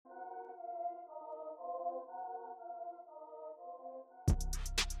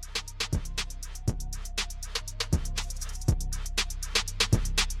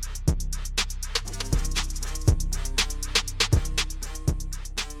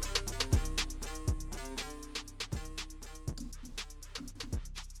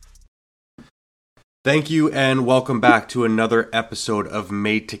Thank you and welcome back to another episode of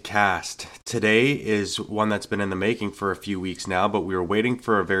Made to Cast. Today is one that's been in the making for a few weeks now, but we were waiting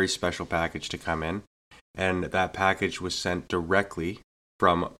for a very special package to come in, and that package was sent directly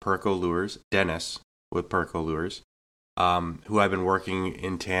from PerkoLures, Dennis with PerkoLures, who I've been working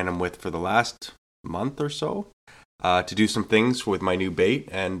in tandem with for the last month or so to do some things with my new bait,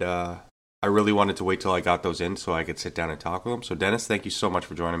 and I really wanted to wait till I got those in so I could sit down and talk with them. So Dennis, thank you so much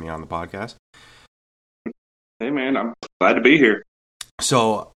for joining me on the podcast. Hey man, I'm glad to be here.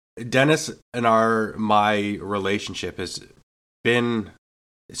 So Dennis and my relationship has been,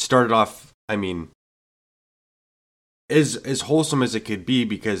 it started off, as wholesome as it could be,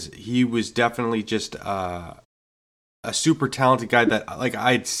 because he was definitely just a super talented guy that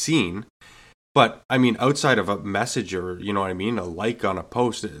I'd seen, but outside of a message or a like on a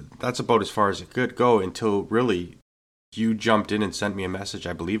post, that's about as far as it could go until really you jumped in and sent me a message.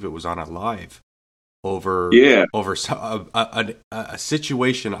 I believe it was on a live over a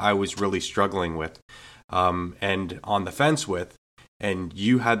situation I was really struggling with and on the fence with, and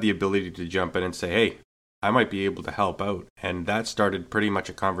you had the ability to jump in and say, hey, I might be able to help out. And that started pretty much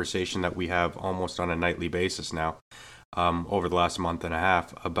a conversation that we have almost on a nightly basis now, over the last month and a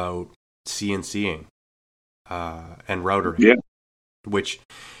half, about CNCing and routering, which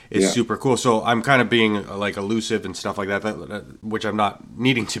is super cool. So I'm kind of being elusive and stuff like that, which I'm not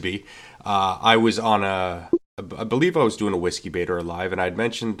needing to be. I was on I believe I was doing a whiskey bait or a live, and I'd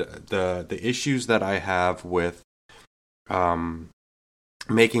mentioned the issues that I have with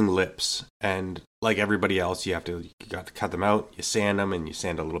making lips, and like everybody else, you got to cut them out, you sand them, and you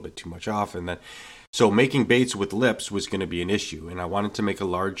sand a little bit too much off, and then so making baits with lips was going to be an issue, and I wanted to make a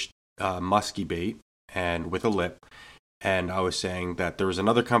large musky bait and with a lip. And I was saying that there was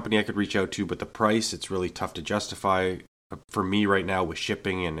another company I could reach out to, but the price, it's really tough to justify for me right now with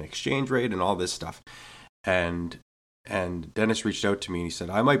shipping and exchange rate and all this stuff. And Dennis reached out to me and he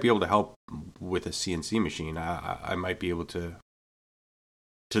said, I might be able to help with a CNC machine. I might be able to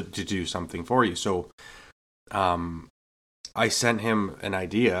do something for you. So I sent him an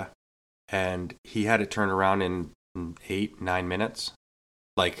idea and he had it turned around in 8-9 minutes,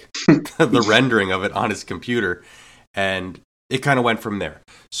 like the rendering of it on his computer. And it kind of went from there.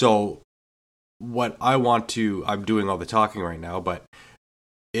 So what I'm doing all the talking right now, but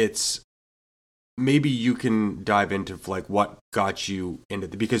it's maybe you can dive into what got you into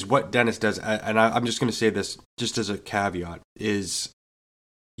because what Dennis does, and I'm just going to say this just as a caveat, is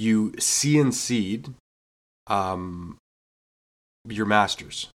you CNC'd your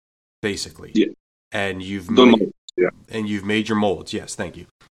masters, basically. Yeah. And you've made your molds. Yes, thank you.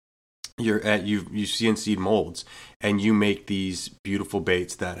 You CNC'd molds, and you make these beautiful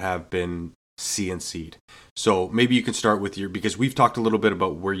baits that have been CNC'd. So maybe you can start with because we've talked a little bit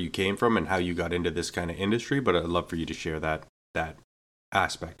about where you came from and how you got into this kind of industry, but I'd love for you to share that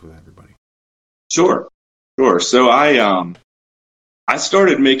aspect with everybody. Sure. So I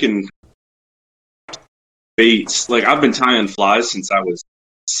started making baits. I've been tying flies since I was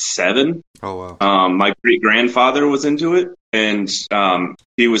 7. Oh wow. My great grandfather was into it. And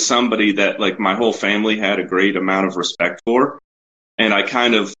he was somebody that my whole family had a great amount of respect for. And I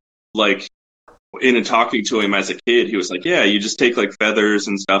kind of in talking to him as a kid, he was like, yeah, you just take feathers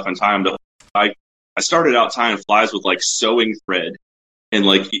and stuff and tie them to. I started out tying flies with sewing thread and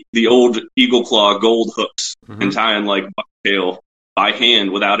the old eagle claw gold hooks and tying bucktail by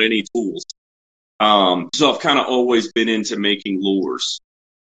hand without any tools. So I've kind of always been into making lures.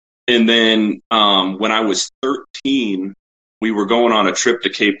 And then when I was 13, we were going on a trip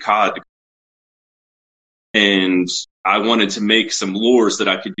to Cape Cod, and I wanted to make some lures that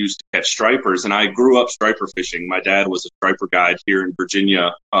I could use to catch stripers. And I grew up striper fishing. My dad was a striper guide here in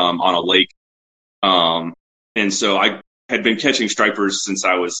Virginia on a lake. And so I had been catching stripers since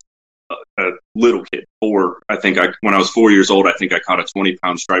I was a little kid. When I was 4 years old, I think I caught a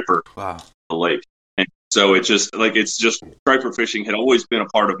 20-pound striper on the lake. And so it's just striper fishing had always been a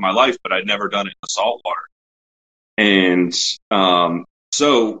part of my life, but I'd never done it in the saltwater. And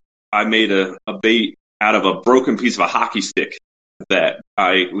so I made a bait out of a broken piece of a hockey stick that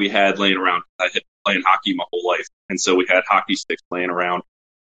we had laying around. I had been playing hockey my whole life, and so we had hockey sticks laying around.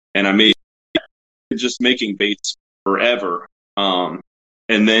 And I made just making baits forever. And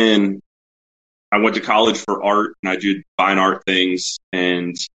then I went to college for art, and I did fine art things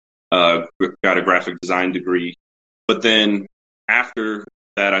and got a graphic design degree. But then after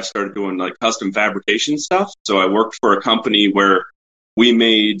that, I started doing custom fabrication stuff. So I worked for a company where we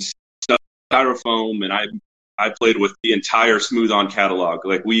made stuff styrofoam, and I played with the entire Smooth On catalog.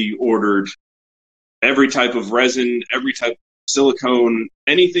 We ordered every type of resin, every type of silicone,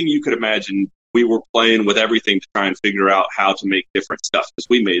 anything you could imagine we were playing with everything to try and figure out how to make different stuff, because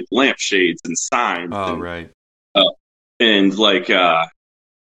we made lampshades and signs Right. And like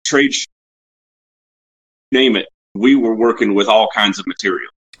trade, name it. We were working with all kinds of material.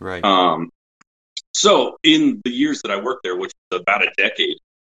 Right. So in the years that I worked there, which was about a decade,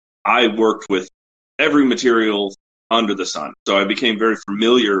 I worked with every material under the sun. So I became very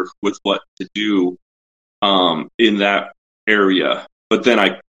familiar with what to do in that area. But then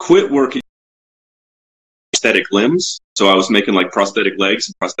I quit working prosthetic limbs. So I was making like prosthetic legs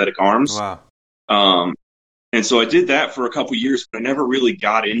and prosthetic arms. Wow. And so I did that for a couple years, but I never really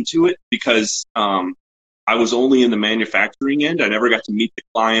got into it because I was only in the manufacturing end. I never got to meet the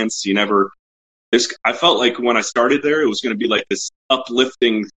clients. I felt like when I started there, it was going to be like this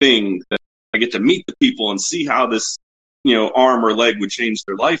uplifting thing that I get to meet the people and see how this, arm or leg would change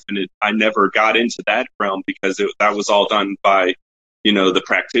their life. And I never got into that realm because that was all done by, the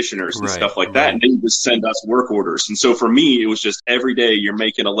practitioners and stuff like that. And they would just send us work orders. And so for me, it was just every day you're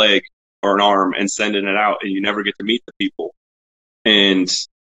making a leg or an arm and sending it out, and you never get to meet the people. And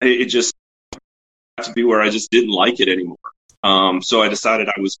it just got to be where I just didn't like it anymore. So I decided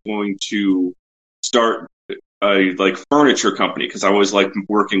I was going to start a furniture company, because I always liked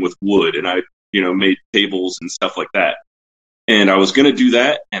working with wood, and I made tables and stuff like that. And I was going to do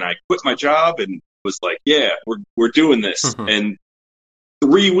that, and I quit my job and was like, yeah, we're doing this. And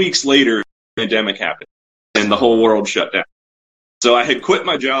 3 weeks later, the pandemic happened and the whole world shut down. So I had quit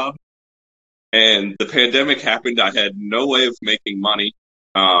my job and the pandemic happened. I had no way of making money.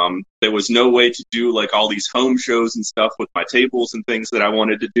 There was no way to do like all these home shows and stuff with my tables and things that I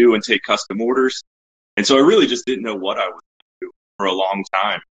wanted to do and take custom orders. And so I really just didn't know what I was going to do for a long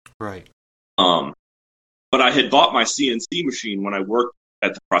time. Right. But I had bought my CNC machine when I worked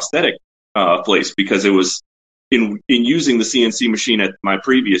at the prosthetic place, because it was in using the CNC machine at my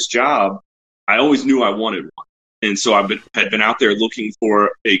previous job, I always knew I wanted one. And so I had been out there looking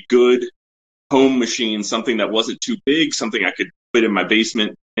for a good home machine, something that wasn't too big, something I could fit in my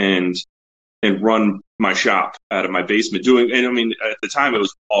basement and run my shop out of my basement and I mean, at the time it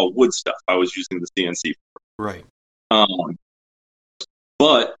was all wood stuff I was using the CNC for. Right.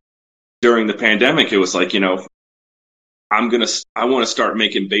 But during the pandemic, it was like, I want to start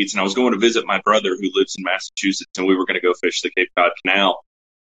making baits. And I was going to visit my brother who lives in Massachusetts, and we were going to go fish the Cape Cod Canal.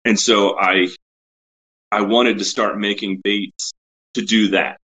 And so I wanted to start making baits to do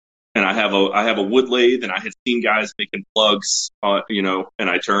that. And I have a wood lathe, and I had seen guys making plugs, and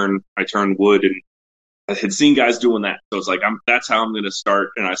I turn wood, and I had seen guys doing that. So it's like, that's how I'm going to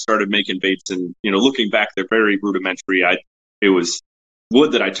start. And I started making baits, and, looking back, they're very rudimentary. It was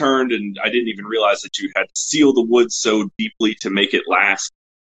wood that I turned, and I didn't even realize that you had to seal the wood so deeply to make it last.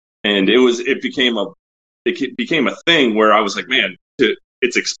 And it became a thing where I was like, man,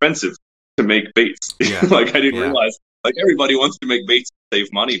 it's expensive to make baits. Yeah. Like I didn't realize, like everybody wants to make baits to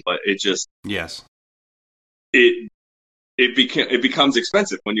save money, but it just, yes, it becomes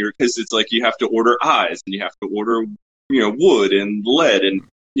expensive because it's like you have to order eyes, and you have to order, wood and lead and,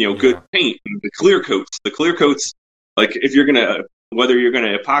 good paint and the clear coats, like whether you're going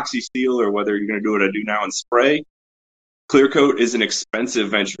to epoxy seal or whether you're going to do what I do now and spray, clear coat is an expensive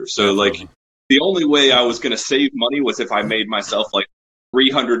venture. So like the only way I was going to save money was if I made myself like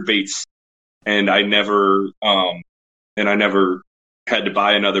 300 baits, and I never had to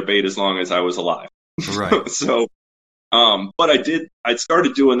buy another bait as long as I was alive. Right. So, but I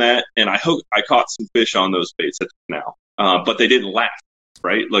started doing that, and I caught some fish on those baits at the canal. But they didn't last,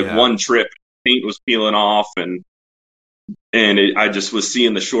 right? Like one trip, paint was peeling off, and I just was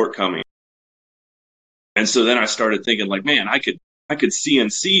seeing the shortcoming. And so then I started thinking like, man, I could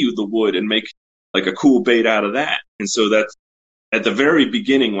CNC the wood and make like a cool bait out of that. And so that's at the very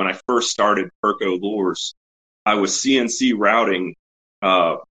beginning when I first started PerkoLures, I was CNC routing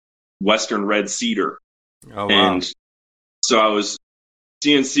Western red cedar. Oh, wow. And so I was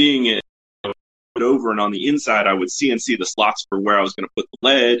CNCing it over, and on the inside I would CNC the slots for where I was going to put the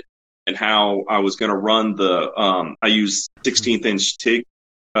lead and how I was going to run I use 16th inch TIG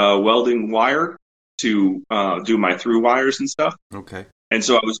welding wire to do my through wires and stuff. Okay. And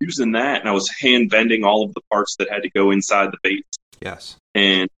so I was using that, and I was hand bending all of the parts that had to go inside the baits. Yes.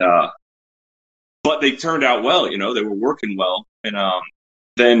 And but they turned out well, they were working well. And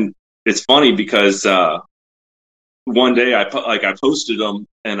then it's funny because one day I posted them,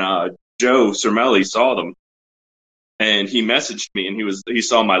 and Joe Cermelli saw them, and he messaged me, and he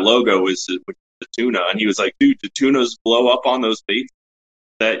saw my logo with the tuna, and he was like, dude, the tunas blow up on those baits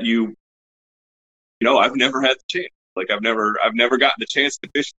that I've never had the chance. Like I've never gotten the chance to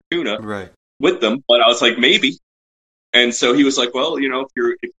fish for tuna right. with them, but I was like, maybe. And so he was like, well, if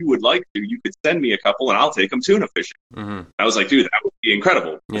you would like to, you could send me a couple and I'll take them tuna fishing. Mm-hmm. I was like, dude, that would be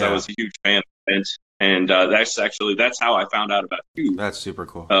incredible, because I Yeah. was a huge fan of the event. And that's how I found out about you. That's super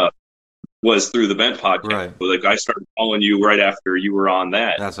cool. Was through the Bent podcast. Right. Like, I started following you right after you were on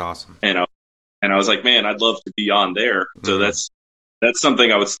that. That's awesome. And I was like, man, I'd love to be on there. So Mm-hmm. that's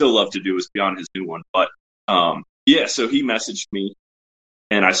something I would still love to do, is be on his new one. But yeah, so he messaged me,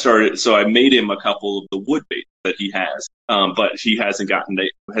 and I made him a couple of the wood baits that he has, but he hasn't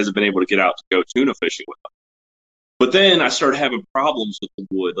been able to get out to go tuna fishing with them. But then I started having problems with the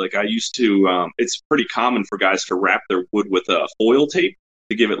wood. Like, I used to, it's pretty common for guys to wrap their wood with a foil tape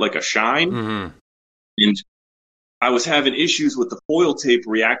to give it like a shine. Mm-hmm. And I was having issues with the foil tape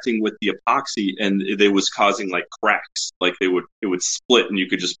reacting with the epoxy, and it was causing like cracks. Like, it would split, and you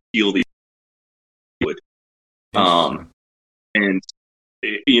could just peel the wood. And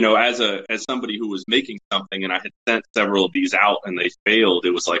as somebody who was making something, and I had sent several of these out and they failed,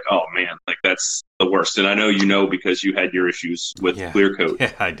 it was like, oh man, like, that's the worst. And I know, because you had your issues with clear coat.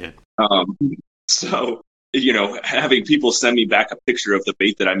 Yeah, I did. So, having people send me back a picture of the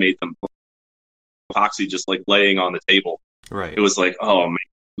bait that I made them epoxy just like laying on the table. Right. It was like, oh man,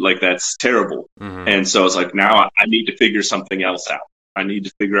 like, that's terrible. Mm-hmm. And so I was like, now I need to figure something else out. I need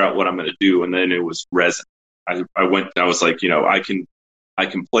to figure out what I'm going to do. And then it was resin. I was like, I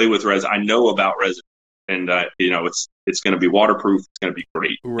can play with resin. I know about resin, and it's going to be waterproof. It's going to be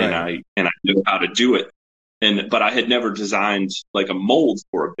great. Right. And I know how to do it. But I had never designed like a mold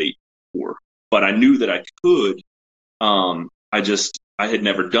for a bait before, but I knew that I could. I had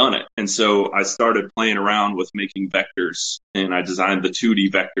never done it. And so I started playing around with making vectors, and I designed the 2D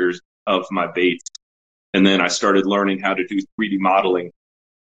vectors of my baits. And then I started learning how to do 3D modeling,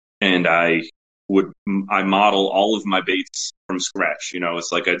 and I model all of my baits from scratch.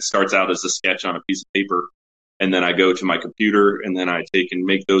 It's like it starts out as a sketch on a piece of paper, and then I go to my computer, and then I take and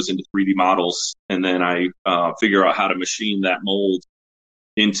make those into 3D models, and then I figure out how to machine that mold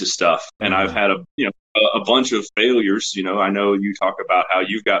into stuff. And I've had a bunch of failures. I know you talk about how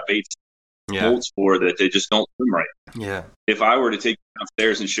you've got baits molds for that they just don't swim right. Yeah. If I were to take you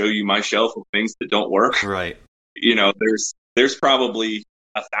downstairs and show you my shelf of things that don't work, right, there's probably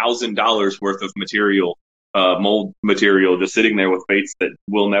 $1,000 worth of material, mold material, just sitting there with baits that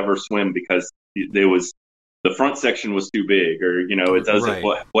will never swim because the front section was too big, or it doesn't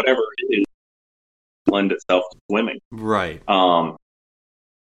whatever it is lend itself to swimming. Right.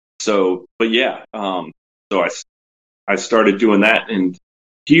 So I started doing that, and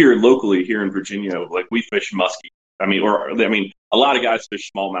locally here in Virginia, like, we fish muskie. I mean, a lot of guys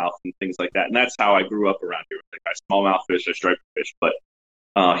fish smallmouth and things like that, and that's how I grew up around here. Like, I smallmouth fish, I striper fish, but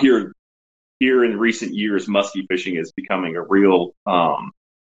here in recent years, muskie fishing is becoming a real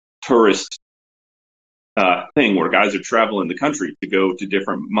tourist thing, where guys are traveling the country to go to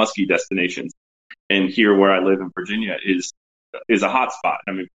different muskie destinations. And here, where I live in Virginia, is a hot spot.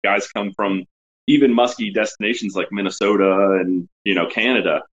 I mean, guys come from even muskie destinations like Minnesota and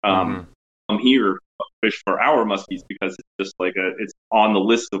Canada. Come here fish for our muskies because it's just like it's on the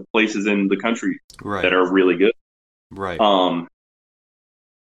list of places in the country that are really good. Right.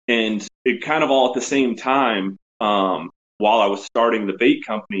 And it kind of all at the same time, while I was starting the bait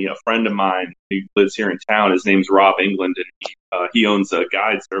company, a friend of mine who lives here in town, his name's Rob England, and he owns a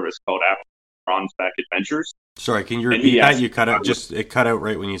guide service called Bronzeback Adventures. Sorry, can you repeat that? You cut out. It cut out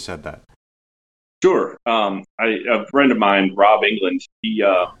right when you said that. Sure. A friend of mine, Rob England, he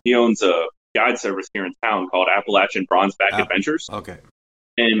owns a guide service here in town called Appalachian Bronzeback Adventures. Okay.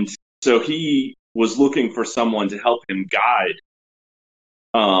 And so he was looking for someone to help him guide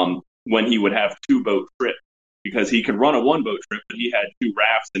when he would have 2-boat trip, because he could run a 1-boat trip, but he had 2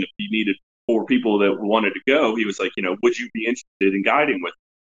 rafts, and if he needed 4 people that wanted to go, he was like, would you be interested in guiding with me?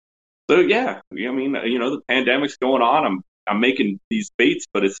 So yeah, I mean, the pandemic's going on. I'm making these baits,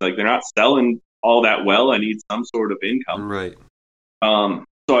 but it's like they're not selling all that well. I need some sort of income. Right.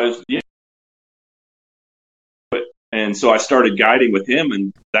 So I started guiding with him,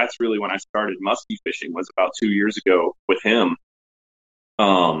 and that's really when I started muskie fishing, was about 2 years ago with him.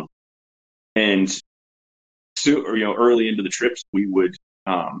 And so, early into the trips, we'd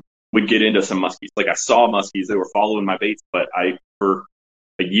get into some muskies. Like, I saw muskies that were following my baits, but for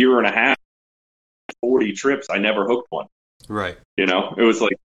a year and a half, 40 trips, I never hooked one. Right. It was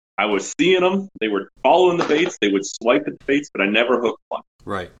like I was seeing them, they were following the baits, they would swipe at the baits, but I never hooked one.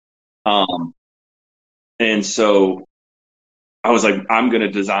 Right. And so I was like, I'm going to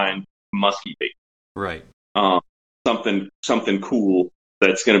design muskie bait. Right. Something cool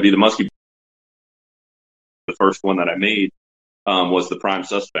that's going to be the muskie. The first one that I made was the Prime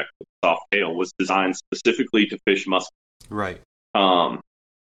Suspect with soft tail, was designed specifically to fish muskie. Right. Um,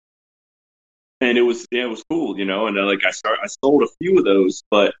 and it was cool, you know. And like I sold a few of those,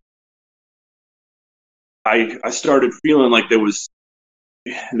 but I started feeling like there was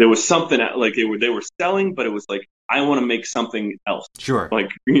something like they were selling, but it was like I want to make something else. Sure.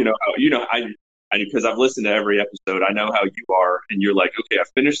 Like I because I've listened to every episode. I know how you are, and you're like, okay, I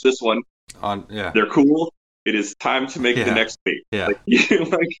finished this one. Yeah. They're cool. It is time to make the Yeah. next bait. Yeah. Like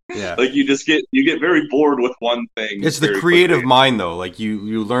Yeah. like you get very bored with one thing. It's the very creative quickly. mind, though. Like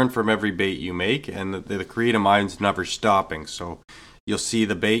you learn from every bait you make, and the creative mind's never stopping. So you'll see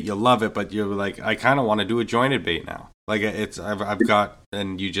the bait, you'll love it, but you're like, I kind of want to do a jointed bait now. Like I've got,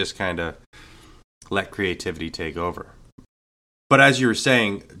 and you just kind of let creativity take over. But as you were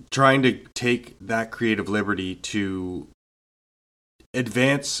saying, trying to take that creative liberty to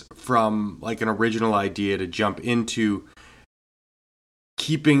advance from like an original idea to jump into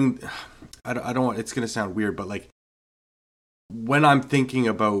keeping, I don't want, it's going to sound weird, but like when I'm thinking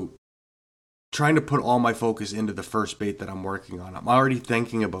about trying to put all my focus into the first bait that I'm working on, I'm already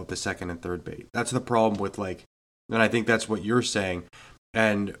thinking about the second and third bait. That's the problem with like, and I think that's what you're saying.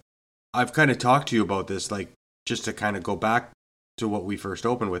 And I've kind of talked to you about this, like just to kind of go back to what we first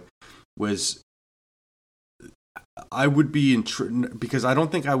opened with, was I would be because I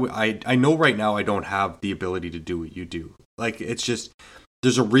don't think I would. I know right now I don't have the ability to do what you do. Like it's just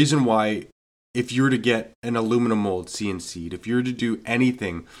there's a reason why if you were to get an aluminum mold CNC'd, if you were to do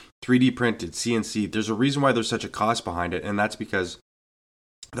anything 3D printed CNC, there's a reason why there's such a cost behind it, and that's because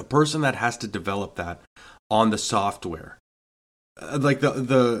the person that has to develop that on the software, like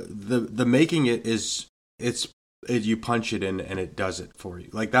the making it is you punch it in and it does it for you.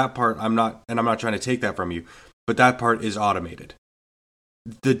 Like that part, I'm not trying to take that from you, but that part is automated.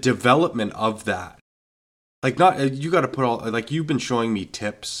 The development of that, like not you got to put all like you've been showing me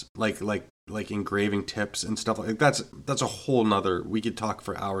tips, like engraving tips and stuff like that's a whole nother. We could talk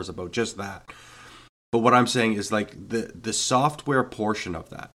for hours about just that. But what I'm saying is like the software portion of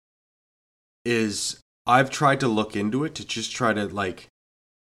that is I've tried to look into it to just try to like.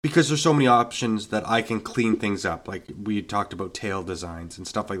 Because there's so many options that I can clean things up. Like we talked about tail designs and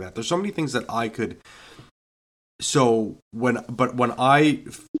stuff like that. There's so many things that I could. So when I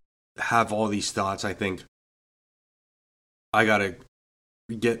have all these thoughts, I think I gotta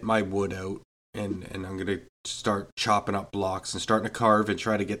get my wood out and I'm gonna start chopping up blocks and starting to carve and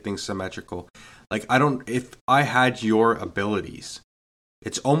try to get things symmetrical. Like if I had your abilities,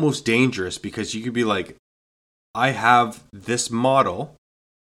 it's almost dangerous because you could be like, I have this model.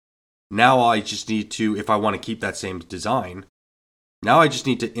 Now I just need to, if I want to keep that same design, now I just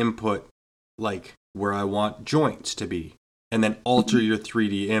need to input like where I want joints to be and then alter your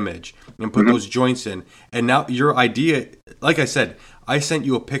 3D image and put those joints in. And now your idea, like I said, I sent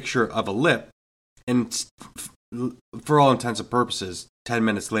you a picture of a lip and for all intents and purposes, 10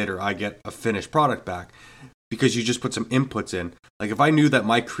 minutes later, I get a finished product back because you just put some inputs in. Like if I knew that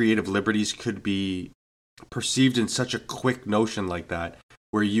my creative liberties could be perceived in such a quick notion like that,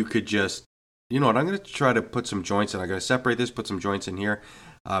 where you could just, you know what, I'm going to try to put some joints in. I'm going to separate this, put some joints in here,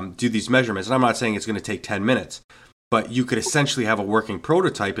 do these measurements. And I'm not saying it's going to take 10 minutes, but you could essentially have a working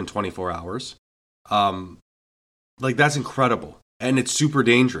prototype in 24 hours. Like that's incredible. And it's super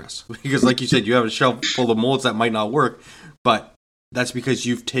dangerous because like you said, you have a shelf full of molds that might not work, but that's because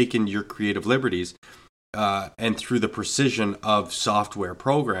you've taken your creative liberties and through the precision of software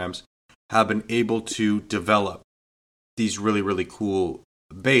programs have been able to develop these really, really cool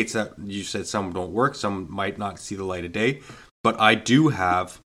baits that you said some don't work, some might not see the light of day, but I do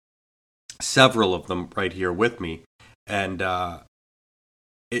have several of them right here with me, and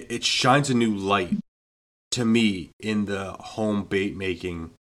it shines a new light to me in the home bait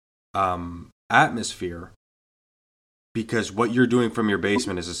making atmosphere because what you're doing from your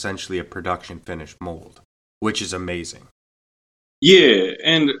basement is essentially a production finished mold, which is amazing. Yeah,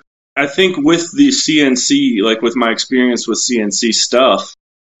 and I think with the CNC, like with my experience with CNC stuff,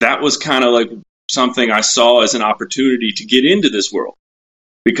 that was kind of like something I saw as an opportunity to get into this world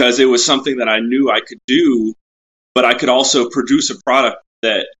because it was something that I knew I could do, but I could also produce a product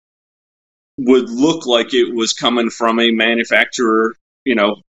that would look like it was coming from a manufacturer, you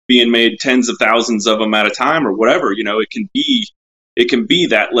know, being made tens of thousands of them at a time or whatever. You know, it can be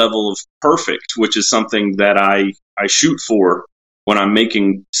that level of perfect, which is something that I shoot for when I'm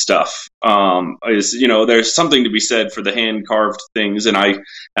making stuff. Is, you know, there's something to be said for the hand carved things, and I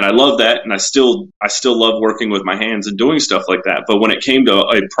love that, and I still love working with my hands and doing stuff like that. But when it came to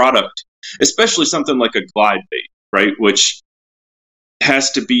a product, especially something like a glide bait, right, which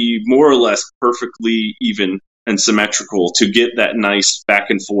has to be more or less perfectly even and symmetrical to get that nice back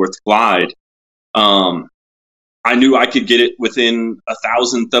and forth glide. I knew I could get it within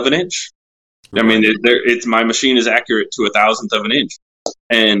 1,000th of an inch. I mean, it's my machine is accurate to 1,000th of an inch,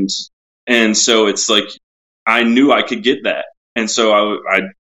 and so it's like I knew I could get that, and so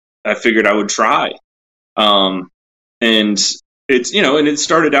I figured I would try, and it's and it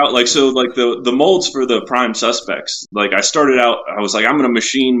started out like the molds for the prime suspects. Like I started out, I was like, I'm going to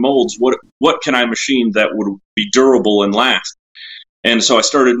machine molds. What can I machine that would be durable and last? And so I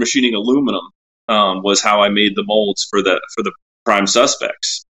started machining aluminum. Was how I made the molds for the prime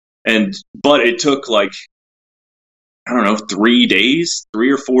suspects. But it took like, I don't know, 3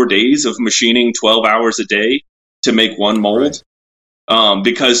 or 4 days of machining 12 hours a day to make one mold. Right.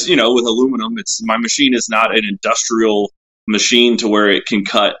 Because, with aluminum, my machine is not an industrial machine to where it can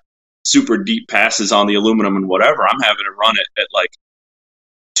cut super deep passes on the aluminum and whatever. I'm having to run it at like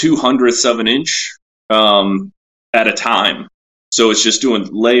 200ths of an inch at a time. So it's just doing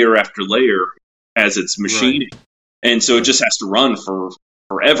layer after layer as it's machining. Right. And so it just has to run for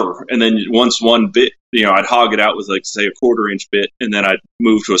forever. And then once one bit, I'd hog it out with like, say, a 1/4-inch bit, and then I'd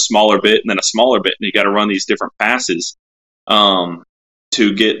move to a smaller bit and then a smaller bit. And you got to run these different passes to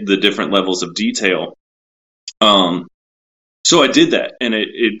get the different levels of detail. So I did that, and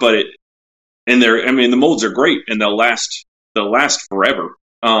the molds are great and they'll last forever.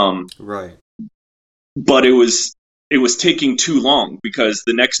 Right. But it was taking too long because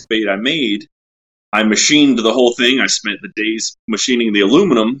the next bait I made, I machined the whole thing. I spent the days machining the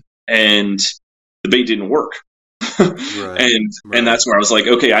aluminum, and the bait didn't work. Right. And that's where I was like,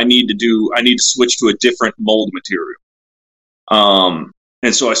 okay, I need to switch to a different mold material.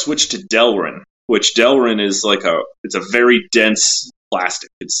 And so I switched to Delrin, which Delrin is it's a very dense plastic.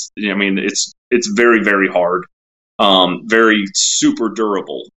 It's very, very hard, very super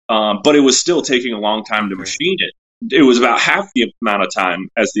durable. But it was still taking a long time to machine it. It was about half the amount of time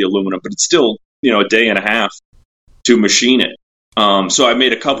as the aluminum, but it's still, a day and a half to machine it. So I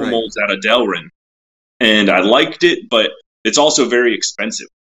made a couple molds out of Delrin, and I liked it, but it's also very expensive.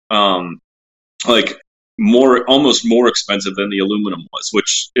 Almost more expensive than the aluminum was,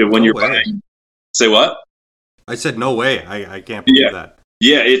 which when you're buying, say what? I said, no way. I can't believe that.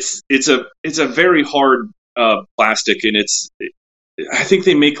 Yeah. It's a very hard, plastic, and I think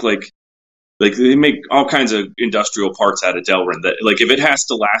they make they make all kinds of industrial parts out of Delrin that if it has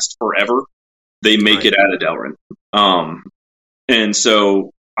to last forever, they make it out of Delrin. And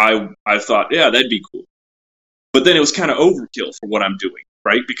so I thought, yeah, that'd be cool. But then it was kind of overkill for what I'm doing,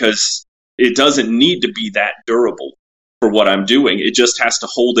 right? Because it doesn't need to be that durable for what I'm doing. It just has to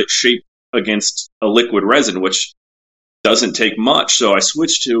hold its shape against a liquid resin, which doesn't take much. So I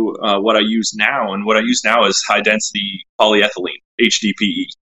switched to what I use now, and what I use now is high density polyethylene, HDPE,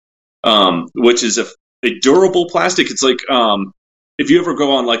 which is a durable plastic. It's like if you ever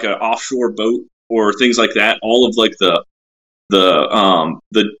go on like an offshore boat or things like that, all of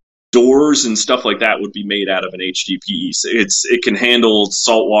the doors and stuff like that would be made out of an HDPE. So it can handle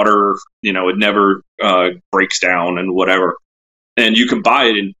salt water. It never breaks down and whatever. And you can buy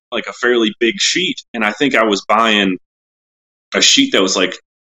it in like a fairly big sheet. And I think I was buying a sheet that was like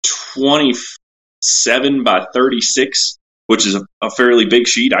 27 by 36, which is a fairly big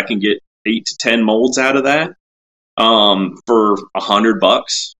sheet. I can get 8 to 10 molds out of that for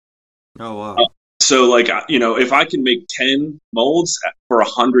 $100. Oh wow! So if I can make 10 molds for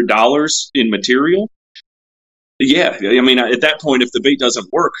 $100 in material, yeah. I mean, at that point, if the bait doesn't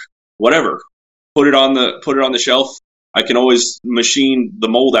work, whatever, put it on the shelf. I can always machine the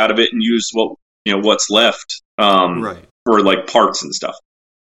mold out of it and use what's left for like parts and stuff.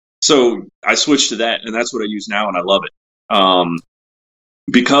 So I switched to that, and that's what I use now, and I love it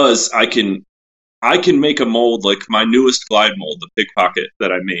because I can make a mold like my newest glide mold, the pickpocket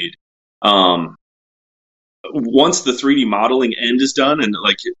that I made. Once the 3D modeling end is done, and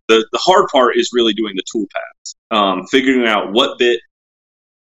the hard part is really doing the tool paths, figuring out what bit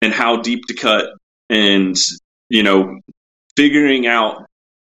and how deep to cut, and figuring out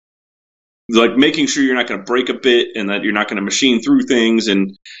making sure you're not going to break a bit and that you're not going to machine through things,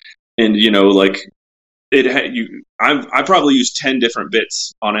 and I probably use 10 different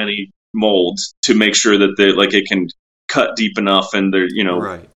bits on any mold to make sure that it can cut deep enough, and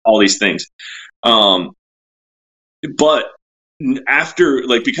all these things. But after,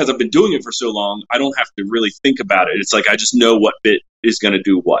 because I've been doing it for so long, I don't have to really think about it. It's I just know what bit is going to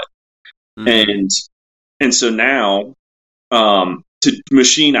do what. Mm-hmm. And so now, to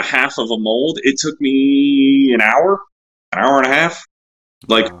machine a half of a mold, it took me an hour and a half.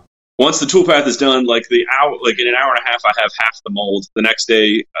 Wow. Once the toolpath is done, in an hour and a half, I have half the mold. The next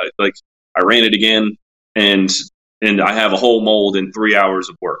day, I ran it again, and I have a whole mold in 3 hours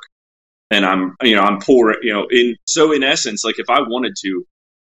of work. and I'm pouring, in essence, like if I wanted to,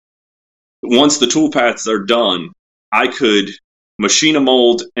 once the tool paths are done, I could machine a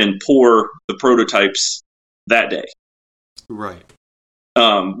mold and pour the prototypes that day. Right.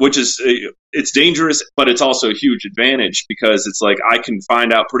 Which is, it's dangerous, but it's also a huge advantage because it's like I can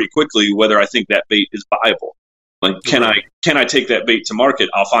find out pretty quickly whether I think that bait is viable. Like, can I take that bait to market?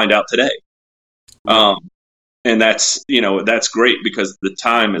 I'll find out today. Right. And that's great because the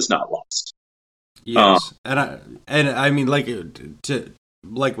time is not lost. Yes, and I mean, like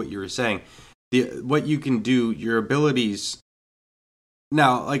what you were saying, what you can do, your abilities.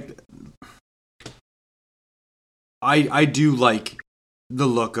 Now, like, I do like the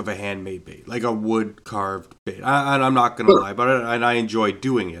look of a handmade bait, like a wood carved bait. I'm not going to lie about it, and I enjoy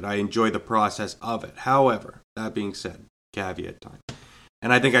doing it. I enjoy the process of it. However, that being said, caveat time,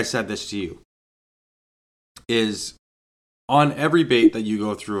 and I think I said this to you, is on every bait that you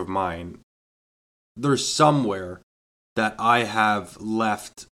go through of mine, there's somewhere that I have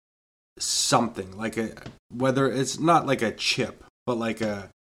left something, like whether it's not like a chip, but like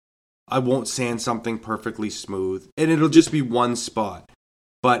I won't sand something perfectly smooth, and it'll just be one spot,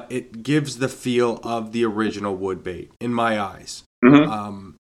 but it gives the feel of the original wood bait in my eyes.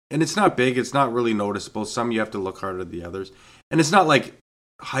 Mm-hmm. And it's not big, it's not really noticeable. Some you have to look harder than the others, and it's not like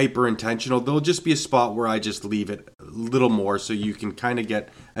hyper intentional. There'll just be a spot where I just leave it a little more so you can kind of get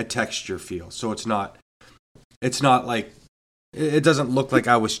a texture feel. So it's not like, it doesn't look like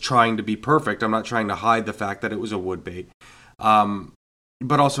I was trying to be perfect. I'm not trying to hide the fact that it was a wood bait.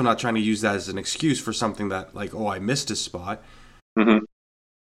 But also not trying to use that as an excuse for something that, like, oh, I missed a spot. Mm-hmm.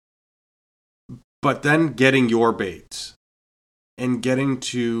 But then getting your baits and getting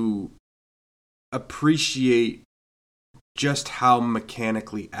to appreciate just how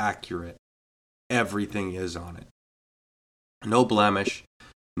mechanically accurate everything is on it. No blemish,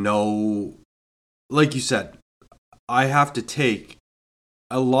 no, like you said, I have to take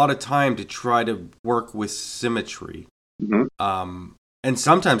a lot of time to try to work with symmetry. Mm-hmm. And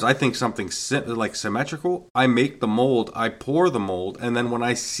sometimes I think something like symmetrical, I make the mold, I pour the mold, and then when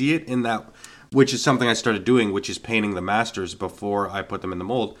I see it in that, which is something I started doing, which is painting the masters before I put them in the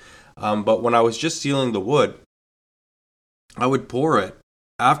mold. But when I was just sealing the wood, I would pour it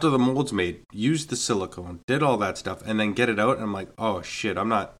after the mold's made, use the silicone, did all that stuff, and then get it out, and I'm like, oh shit, I'm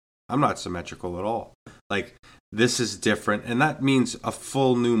not symmetrical at all. Like, this is different, and that means a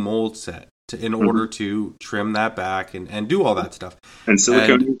full new mold set in order to trim that back and do all that stuff. And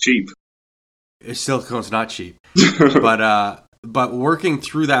silicone is cheap. Silicone's not cheap, but working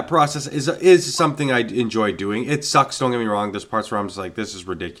through that process is something I enjoy doing. It sucks, don't get me wrong. There's parts where I'm just like, this is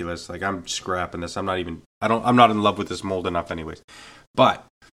ridiculous. Like, I'm scrapping this. I'm not in love with this mold enough anyways. But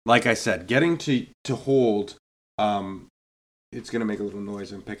like I said, getting to hold, it's going to make a little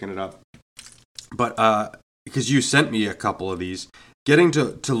noise. I'm picking it up. But because you sent me a couple of these, getting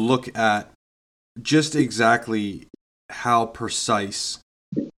to look at just exactly how precise,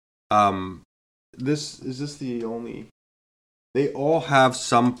 this the only, they all have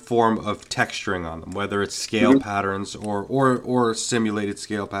some form of texturing on them, whether it's scale mm-hmm. patterns or simulated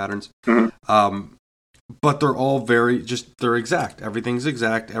scale patterns. Mm-hmm. But they're all they're exact. Everything's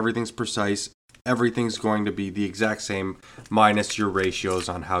exact. Everything's precise. Everything's going to be the exact same minus your ratios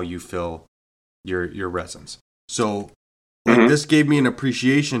on how you fill your resins. So mm-hmm. this gave me an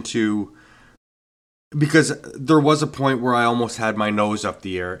appreciation because there was a point where I almost had my nose up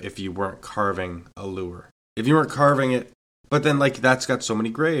the air if you weren't carving a lure. If you weren't carving it, but then like that's got so many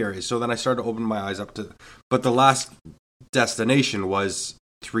gray areas. So then I started to open my eyes up to, but the last destination was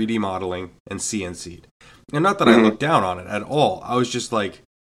 3D modeling and CNC'd. And not that I looked down on it at all. I was just like,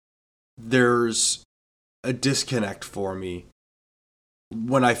 there's a disconnect for me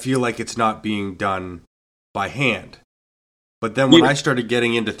when I feel like it's not being done by hand. But then when I started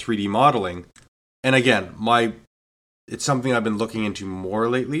getting into 3D modeling, and again, it's something I've been looking into more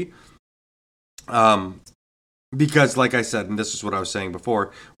lately. Because like I said, and this is what I was saying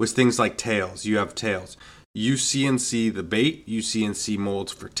before, was things like tails. You have tails. You CNC the bait, you CNC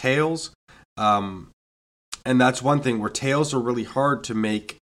molds for tails. And that's one thing where tails are really hard to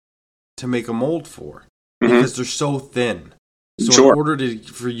make a mold for because they're so thin. So sure. In order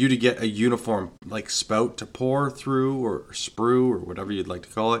for you to get a uniform like spout to pour through or sprue or whatever you'd like to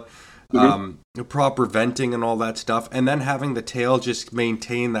call it, proper venting and all that stuff, and then having the tail just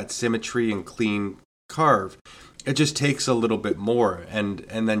maintain that symmetry and clean carve, it just takes a little bit more. And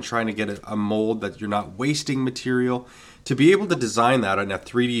then trying to get a mold that you're not wasting material to be able to design that in a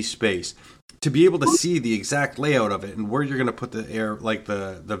 3D space. to be able to see the exact layout of it and where you're going to put the air, like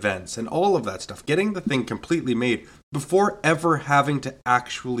the vents and all of that stuff, getting the thing completely made before ever having to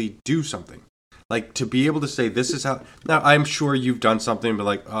actually do something. Like, to be able to say, this is how... Now, I'm sure you've done something, but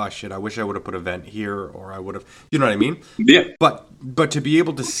like, oh, shit, I wish I would have put a vent here, or I would have... You know what I mean? Yeah. But to be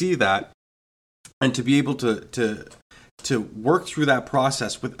able to see that, and to be able to work through that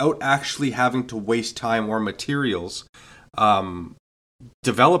process without actually having to waste time or materials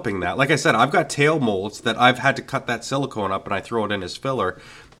developing that. Like I said, I've got tail molds that I've had to cut that silicone up and I throw it in as filler,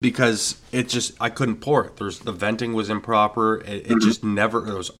 because I couldn't pour it. The venting was improper. It just never,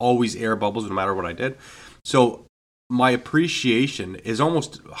 there was always air bubbles no matter what I did. So my appreciation is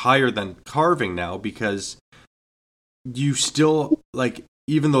almost higher than carving now, because you still, like,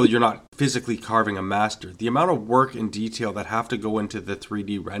 even though you're not physically carving a master, the amount of work and detail that have to go into the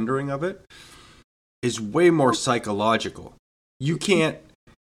 3D rendering of it is way more psychological. You can't,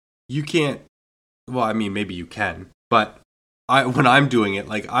 well, I mean, maybe you can, but when I'm doing it,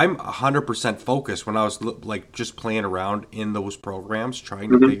 like, I'm 100% focused when I was like just playing around in those programs,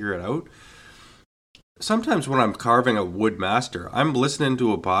 trying to figure it out. Sometimes when I'm carving a wood master, I'm listening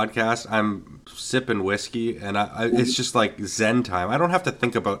to a podcast, I'm sipping whiskey, and it's just like Zen time. I don't have to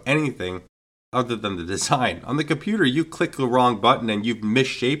think about anything other than the design. On the computer, you click the wrong button and you've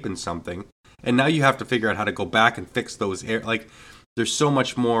misshapen something, and now you have to figure out how to go back and fix those like, there's so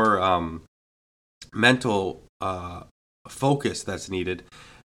much more mental focus that's needed.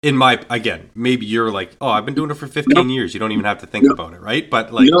 Again, maybe you're like, oh, I've been doing it for 15 years. You don't even have to think about it, right?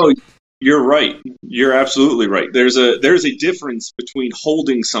 But like, no, you're right. You're absolutely right. There's a difference between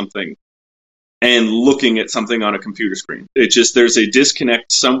holding something and looking at something on a computer screen. There's a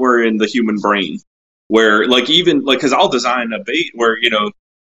disconnect somewhere in the human brain where, like, even like, because I'll design a bait where,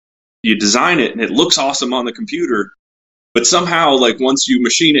 you design it and it looks awesome on the computer, but somehow, like, once you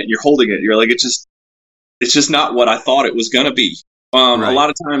machine it and you're holding it, you're like, it's just not what I thought it was going to be. Right. A lot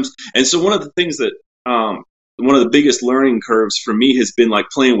of times. And so one of the things that, one of the biggest learning curves for me has been like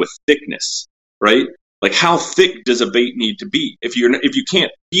playing with thickness, right? Like, how thick does a bait need to be? If you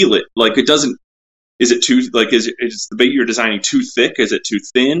can't feel it, like, it doesn't, is it too, like, is the bait you're designing too thick? Is it too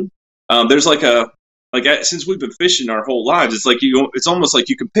thin? There's since we've been fishing our whole lives, it's like, it's almost like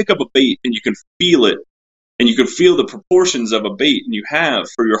you can pick up a bait and you can feel it, and you can feel the proportions of a bait, and you have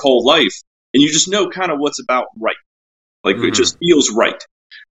for your whole life, and you just know kind of what's about right. Like, it just feels right.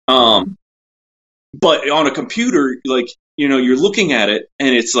 But on a computer, like, you're looking at it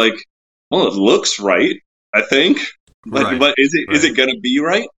and it's like, well, it looks right, I think. Like, right. But is it going to be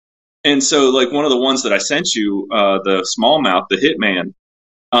right? And so, like, one of the ones that I sent you, the smallmouth, the Hitman,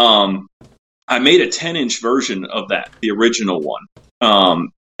 I made a 10-inch version of that, the original one.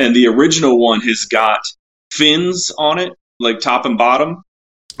 And the original one has got fins on it, like top and bottom,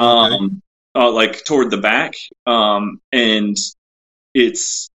 like toward the back. And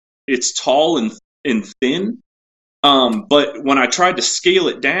it's tall and thin. But when I tried to scale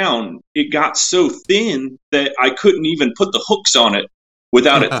it down, it got so thin that I couldn't even put the hooks on it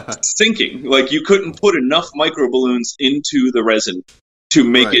without it sinking. Like, you couldn't put enough microballoons into the resin to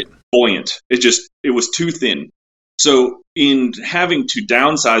make it buoyant. It was too thin. So in having to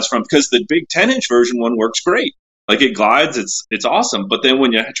downsize because the big 10-inch version one works great. Like, it glides, it's awesome. But then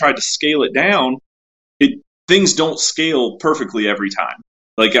when you try to scale it down, things don't scale perfectly every time.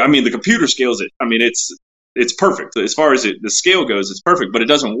 Like, I mean, the computer scales it. I mean, it's perfect. As far as the scale goes, it's perfect, but it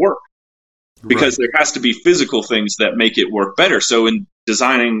doesn't work because there has to be physical things that make it work better. So in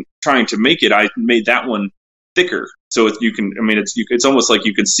trying to make it, I made that one thicker. So it's almost like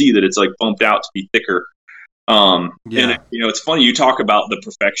you can see that it's like bumped out to be thicker. And it's funny, you talk about the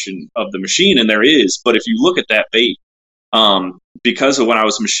perfection of the machine, and there is, but if you look at that bait, because of when I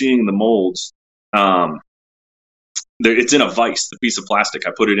was machining the molds, it's in a vise, the piece of plastic.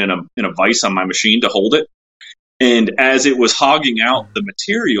 I put it in a vise on my machine to hold it. And as it was hogging out the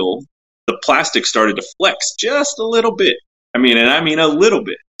material, the plastic started to flex just a little bit. I mean a little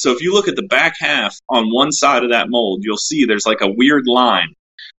bit. So if you look at the back half on one side of that mold, you'll see there's like a weird line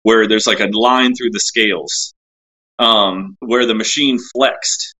where there's like a line through the scales, where the machine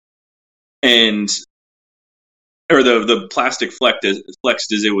flexed, or the plastic flexed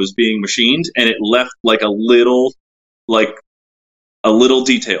as it was being machined, and it left like a little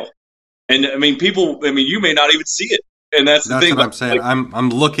detail. And I mean, you may not even see it. And that's the thing. What I'm saying. Like, I'm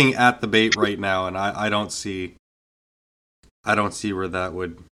looking at the bait right now, and I don't see where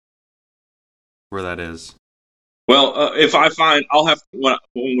that is. Well, if I find, I'll have, when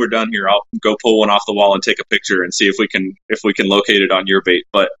we're done here, I'll go pull one off the wall and take a picture and see if we can locate it on your bait.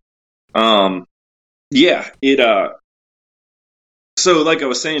 But, So like I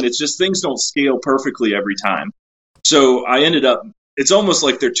was saying, it's just things don't scale perfectly every time. So I ended up, it's almost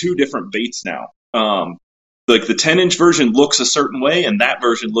like they're two different baits now. Like the 10-inch version looks a certain way, and that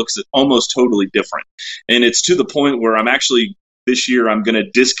version looks almost totally different. And it's to the point where I'm actually, this year, I'm going to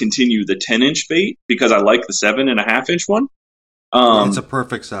discontinue the 10-inch bait because I like the 7.5-inch one. It's a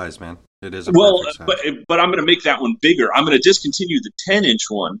perfect size, man. It is a perfect size. But I'm going to make that one bigger. I'm going to discontinue the 10-inch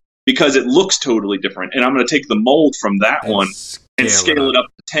one because it looks totally different. And I'm going to take the mold from that one and scale it up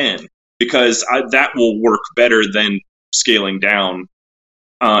to 10 because that will work better than scaling down.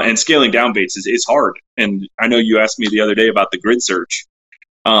 And scaling down baits is hard. And I know you asked me the other day about the grid search,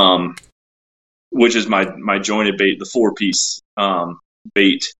 which is my jointed bait, the 4-piece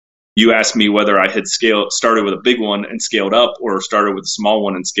bait. You asked me whether I had started with a big one and scaled up, or started with a small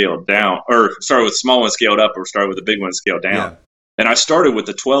one and scaled down, or started with a small one and scaled up, or started with a big one and scaled down. Yeah. And I started with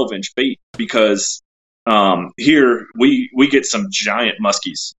the 12-inch bait because here we get some giant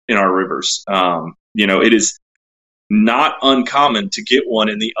muskies in our rivers. It is not uncommon to get one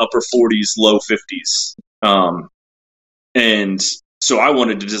in the upper 40s, low 50s. And so I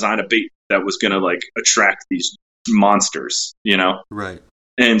wanted to design a bait that was going to like attract these monsters, Right.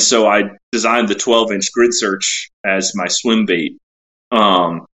 And so I designed the 12-inch grid search as my swim bait.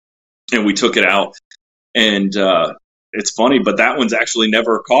 And we took it out, and it's funny, but that one's actually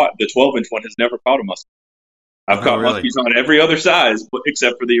never caught. The 12-inch one has never caught a muskie. I've caught muskies on every other size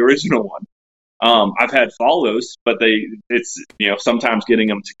except for the original one. I've had follows, but it's sometimes getting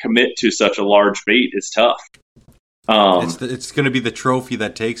them to commit to such a large bait is tough. It's going to be the trophy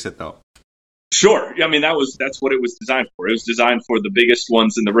that takes it, though. Sure. I mean, that's what it was designed for. It was designed for the biggest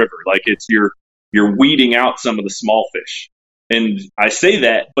ones in the river. Like you're weeding out some of the small fish. And I say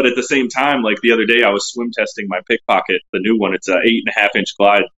that, but at the same time, like the other day, I was swim testing my Pickpocket, the new one. It's a 8.5-inch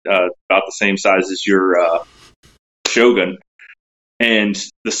glide, about the same size as your Shogun. And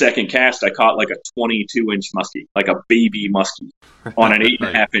the second cast, I caught like a 22-inch muskie, like a baby muskie, on an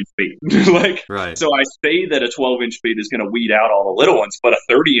 8.5-inch bait. Right. So I say that a 12-inch bait is going to weed out all the little ones, but a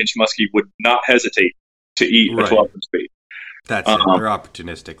 30-inch muskie would not hesitate to eat a 12-inch bait. That's it. They're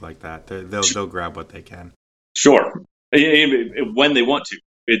opportunistic like that. They'll grab what they can. Sure, when they want to.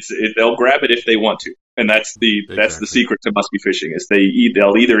 They'll grab it if they want to, and that's the secret to muskie fishing is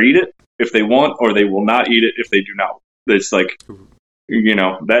they'll either eat it if they want, or they will not eat it if they do not. It's like.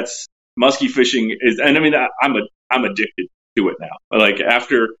 That's muskie fishing is, and I mean, I'm addicted to it now. Like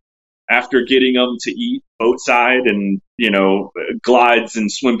after getting them to eat boat side and, glides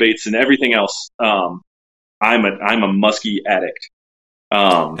and swim baits and everything else, I'm a muskie addict.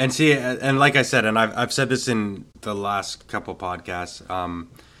 And see, and like I said, and I've said this in the last couple podcasts,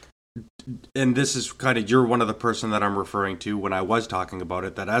 and this is kind of, you're one of the person that I'm referring to when I was talking about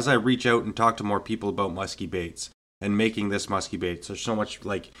it, that as I reach out and talk to more people about muskie baits, and making this muskie bait. There's so much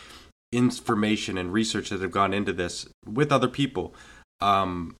like information and research that have gone into this with other people.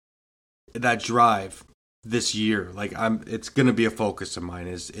 That drive this year, like it's going to be a focus of mine.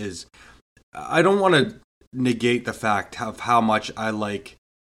 Is I don't want to negate the fact of how much I like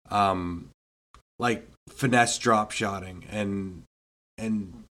finesse drop shotting and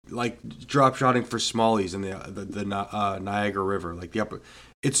like drop shotting for smallies in the Niagara River, like the upper.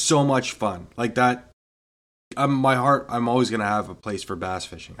 It's so much fun, like that. My heart, I'm always going to have a place for bass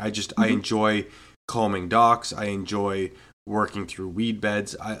fishing. I enjoy combing docks. I enjoy working through weed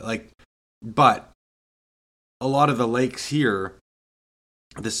beds. But a lot of the lakes here,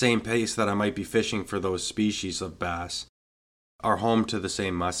 the same pace that I might be fishing for those species of bass, are home to the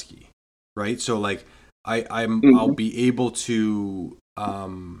same muskie, right? So like I'll be able to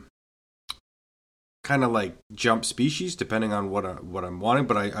kind of like jump species depending on what I'm wanting,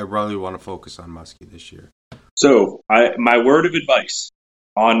 but I really want to focus on muskie this year. So my word of advice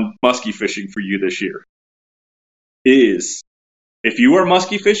on muskie fishing for you this year is, if you are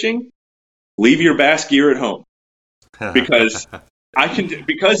muskie fishing, leave your bass gear at home, because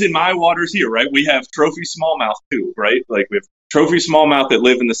because in my waters here, right, we have trophy smallmouth too, right? Like we have trophy smallmouth that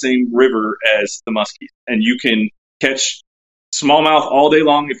live in the same river as the muskies, and you can catch smallmouth all day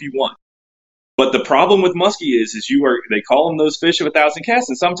long if you want. But the problem with muskie is they call them those fish of 1,000 casts,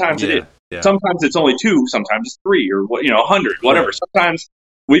 and sometimes it is. Yeah. Sometimes it's only 2, sometimes it's 3, or 100, whatever. Right. Sometimes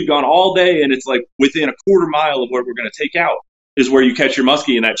we've gone all day, and it's like within a quarter mile of where we're going to take out is where you catch your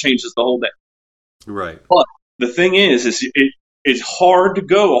muskie, and that changes the whole day. Right. But the thing is it's hard to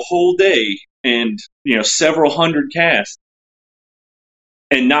go a whole day and several hundred casts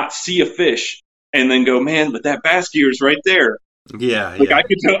and not see a fish, and then go, man, but that bass gear is right there. Yeah, like I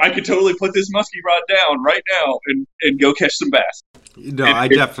could totally put this muskie rod down right now and go catch some bass. No, I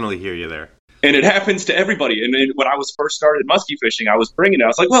definitely hear you there. And it happens to everybody. And then when I was first started muskie fishing, I was bringing it. I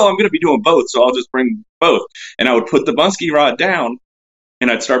was like, well, I'm going to be doing both, so I'll just bring both. And I would put the muskie rod down,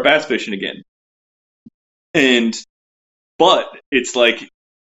 and I'd start bass fishing again. But it's like,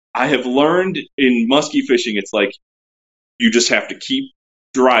 I have learned in muskie fishing, it's like you just have to keep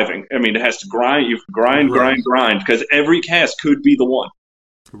driving. I mean, it has to grind. You grind, because every cast could be the one.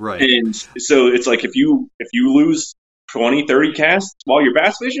 Right. And so it's like if you lose 20, 30 casts while you're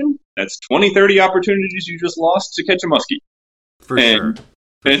bass fishing, that's 20, 30 opportunities you just lost to catch a muskie. For sure.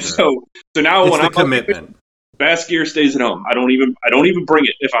 So now it's when the I'm commitment. Fishing, bass gear stays at home. I don't even bring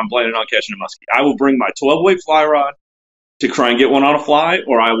it if I'm planning on catching a muskie. I will bring my 12-weight fly rod to try and get one on a fly,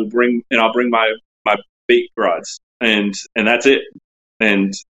 or I'll bring my bait rods, and that's it.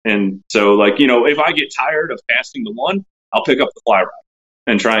 And so, like, you know, if I get tired of casting the one, I'll pick up the fly rod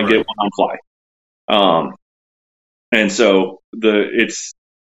and try and get one on fly. And so it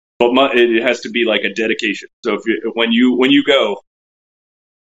has to be like a dedication. So when you go,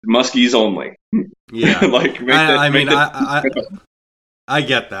 muskies only. Yeah. Like I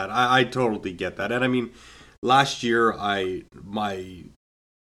get that. I totally get that. And I mean, last year my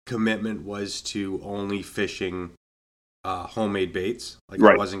commitment was to only fishing homemade baits. Like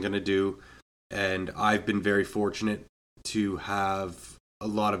I wasn't going to do. And I've been very fortunate to have a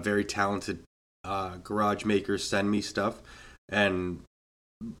lot of very talented garage makers send me stuff. And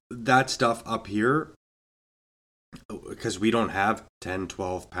that stuff up here, because we don't have 10,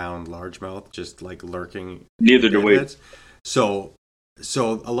 12 pound largemouth just like lurking. Neither do we. So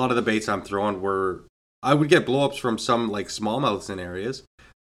a lot of the baits I'm throwing I would get blowups from some like smallmouths in areas,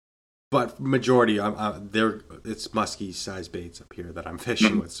 but majority it's muskie size baits up here that I'm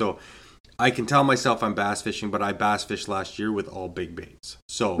fishing with. So I can tell myself I'm bass fishing, but I bass fished last year with all big baits.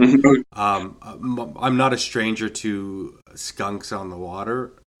 So I'm not a stranger to skunks on the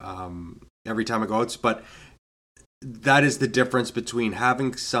water every time I go out, but that is the difference between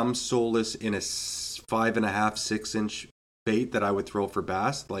having some solace in a 5.5, 6 inch bait that I would throw for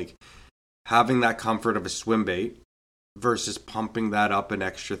bass, like having that comfort of a swim bait versus pumping that up an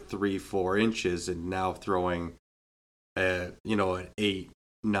extra 3-4 inches and now throwing an 8,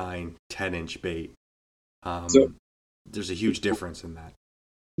 9, 10 inch bait. There's a huge difference in that.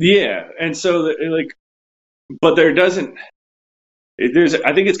 Yeah. And so but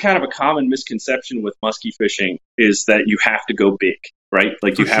I think it's kind of a common misconception with muskie fishing is that you have to go big, right?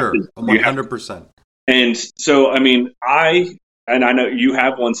 Like for sure. 100%. And so, I mean, I know you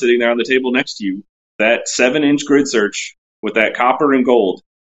have one sitting there on the table next to you. That 7-inch grid search with that copper and gold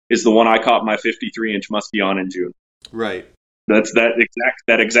is the one I caught my 53-inch muskie on in June. Right. That's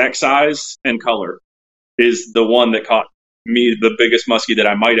that exact size and color is the one that caught me the biggest muskie that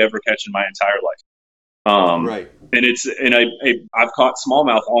I might ever catch in my entire life. Right. And I've caught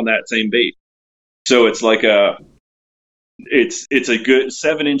smallmouth on that same bait. So it's like it's a good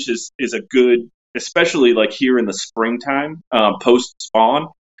 7 inches is a good, especially like here in the springtime, post spawn.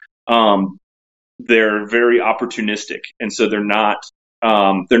 They're very opportunistic, and so they're not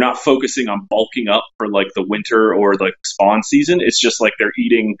focusing on bulking up for like the winter or like spawn season. It's just like they're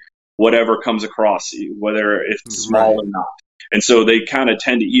eating whatever comes across, whether it's small or not. And so they kind of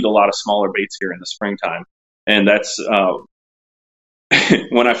tend to eat a lot of smaller baits here in the springtime. And that's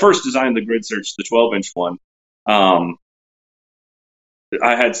when I first designed the grid search, the 12-inch one. I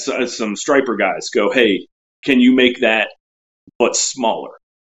had some striper guys go, "Hey, can you make that but smaller?"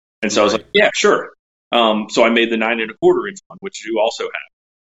 And so I was like, "Yeah, sure." So I made the 9 1/4-inch one, which you also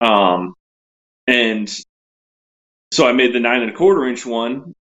have. And so I made the 9 1/4-inch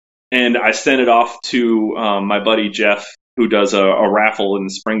one, and I sent it off to my buddy Jeff, who does a raffle in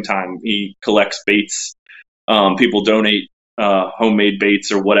the springtime. He collects baits. People donate homemade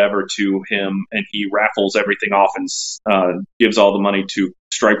baits or whatever to him, and he raffles everything off and gives all the money to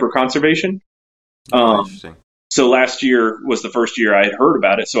striper conservation. Interesting. So last year was the first year I had heard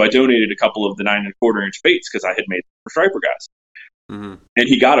about it, so I donated a couple of the 9 1/4-inch baits because I had made them for striper guys. Mm-hmm. And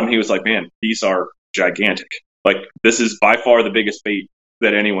he got them. He was like, "Man, these are gigantic. Like, this is by far the biggest bait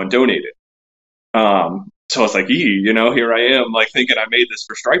that anyone donated." So I was like, here I am, like thinking I made this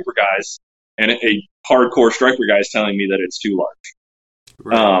for striper guys, and a hardcore striper guy is telling me that it's too large.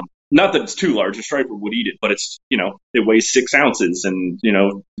 Right. Not that it's too large. A striper would eat it, but it's, it weighs 6 ounces, and,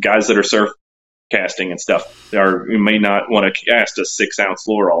 guys that are surf casting and stuff you may not want to cast a 6-ounce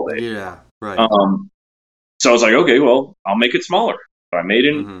lure all day. Yeah, right. So I was like, okay, well, I'll make it smaller. So I made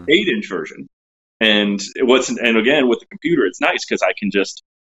an 8-inch version, and again with the computer, it's nice because I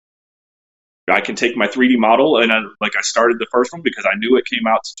can take my 3D model and I started the first one because I knew it came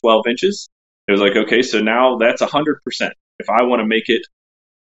out to 12 inches. It was like, okay, so now that's 100%. If I want to make it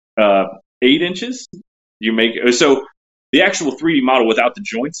 8 inches. You make so the actual 3D model without the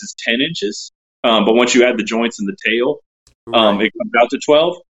joints is 10 inches, but once you add the joints and the tail, Right. it comes out to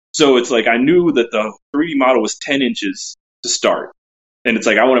 12. So it's like I knew that the 3D model was 10 inches to start, and it's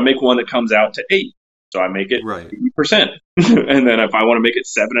like I want to make one that comes out to 8, so I make it Right. 80%, and then if I want to make it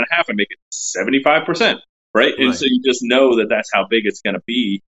 7.5, I make it 75%, right? And so you just know that that's how big it's going to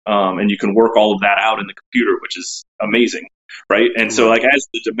be, and you can work all of that out in the computer, which is amazing, right? And so like as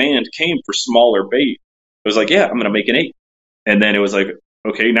the demand came for smaller bait, it was like, yeah, I'm going to make an 8. And then it was like,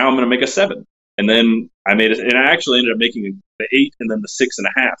 okay, now I'm going to make a 7. And then I made it, and I actually ended up making the 8 and then the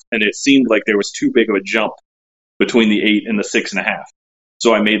 6.5. And it seemed like there was too big of a jump between the 8 and the 6.5.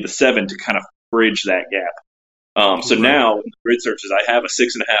 So I made the 7 to kind of bridge that gap. So now in the grid searches, I have a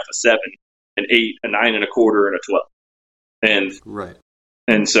 6.5, a 7, an 8, a 9.25, and a 12.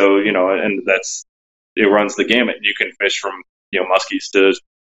 And so, and it runs the gamut. You can fish from, muskies to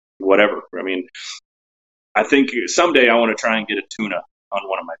whatever. I mean, I think someday I want to try and get a tuna on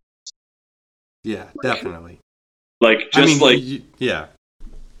one of my. Yeah, definitely. Yeah.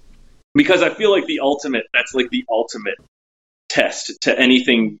 Because I feel like that's like the ultimate test to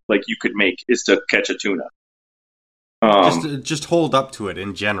anything like you could make is to catch a tuna. Just hold up to it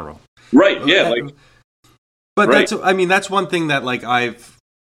in general. Right, yeah. But that's one thing that like I've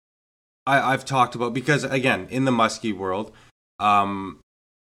talked about, because again, in the muskie world,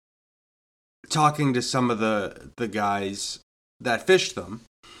 talking to some of the guys that fish them,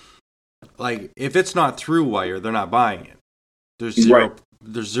 like if it's not through wire, they're not buying it. There's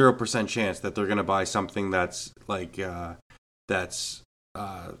 0% chance that they're going to buy something that's like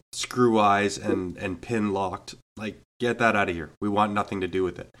screw eyes and pin locked. Like, get that out of here. We want nothing to do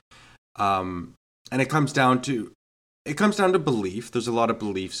with it. And it comes down to belief. There's a lot of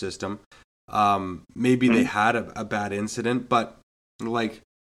belief system. Maybe they had a bad incident, but like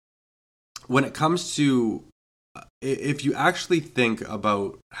when it comes to if you actually think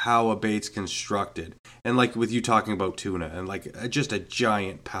about how a bait's constructed, and like with you talking about tuna and like just a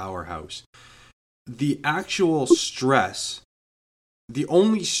giant powerhouse, the actual stress, the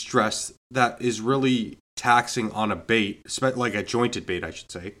only stress that is really taxing on a bait, like a jointed bait, I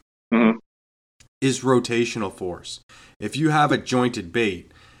should say, is rotational force. If you have a jointed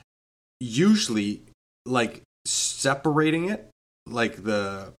bait, usually like separating it, like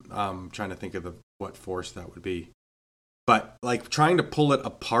I'm trying to think of what force that would be, but like trying to pull it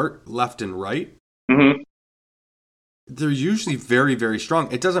apart left and right, they're usually very, very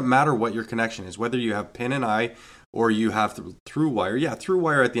strong. It doesn't matter what your connection is, whether you have pin and eye or you have through wire. Yeah, through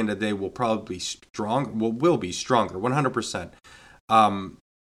wire at the end of the day will probably will be stronger, 100%.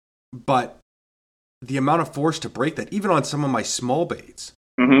 But the amount of force to break that, even on some of my small baits,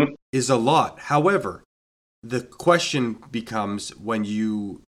 is a lot. However, the question becomes when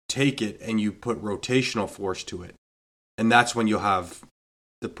you take it and you put rotational force to it, and that's when you'll have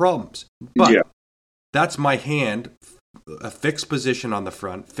the problems. But that's my hand, a fixed position on the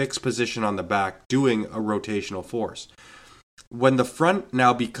front, fixed position on the back, doing a rotational force. When the front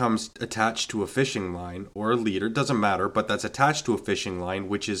now becomes attached to a fishing line or a leader, doesn't matter, but that's attached to a fishing line,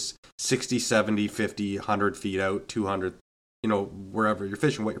 which is 60, 70, 50, 100 feet out, 200, wherever you're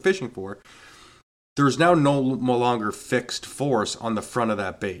fishing, what you're fishing for, there's now no longer fixed force on the front of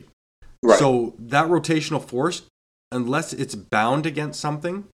that bait. Right. So that rotational force, unless it's bound against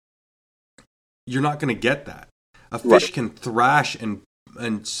something, you're not going to get that. A fish can thrash and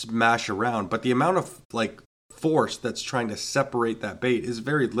smash around, but the amount of like force that's trying to separate that bait is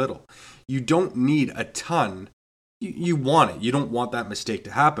very little. You don't need a ton. You want it. You don't want that mistake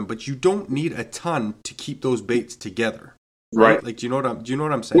to happen, but you don't need a ton to keep those baits together. Right? Like, do you know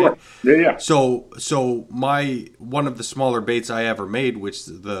what I'm saying? Yeah. So one of the smaller baits I ever made, which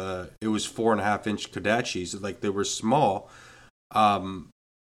it was 4.5-inch Kodachis, like they were small.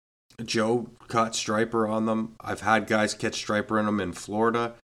 Joe caught striper on them. I've had guys catch striper in them in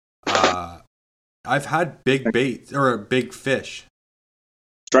Florida. I've had big baits or big fish.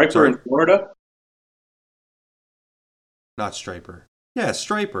 Striper in Florida? Not striper. Yeah,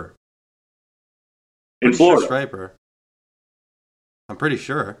 striper. In Florida. Striper. I'm pretty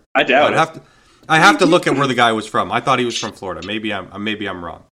sure. I doubt it. I have to look at where the guy was from. I thought he was from Florida. Maybe I'm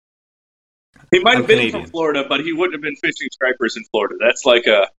wrong. He might have been from Florida, but he wouldn't have been fishing stripers in Florida. That's like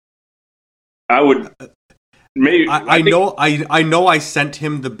I know I sent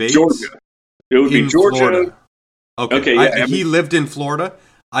him the baits. Georgia. It would be Georgia. Florida. Okay. He lived in Florida.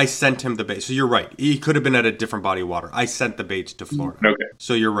 I sent him the bait. So you're right. He could have been at a different body of water. I sent the baits to Florida. Okay.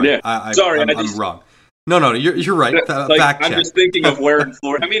 So you're right. Yeah. I'm wrong. No, you're right. Like, Fact I'm check. just thinking of where in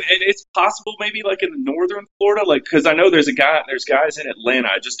Florida. I mean, and it's possible maybe like in northern Florida, like because I know there's guys in Atlanta.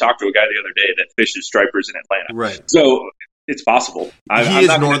 I just talked to a guy the other day that fishes stripers in Atlanta. Right. So it's possible. He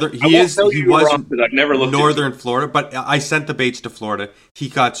is northern. He was I've never looked northern Florida, but I sent the baits to Florida. He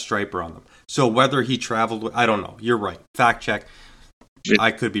caught striper on them. So whether he traveled, I don't know. You're right. Fact check.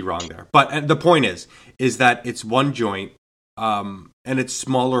 I could be wrong there, but the point is that it's one joint, and it's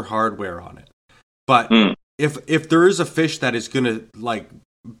smaller hardware on it. But if there is a fish that is gonna like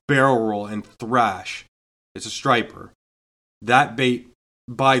barrel roll and thrash, it's a striper. That bait,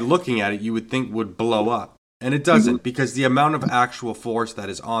 by looking at it, you would think would blow up. And it doesn't, because the amount of actual force that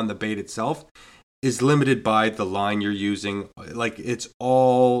is on the bait itself is limited by the line you're using. Like it's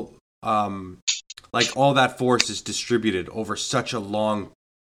all, like all that force is distributed over such a long,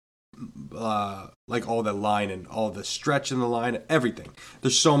 like all the line and all the stretch in the line, everything.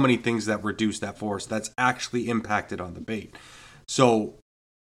 There's so many things that reduce that force that's actually impacted on the bait. So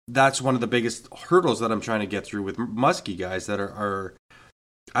that's one of the biggest hurdles that I'm trying to get through with muskie guys that are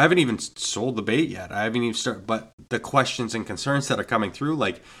I haven't even sold the bait yet. I haven't even started, but the questions and concerns that are coming through,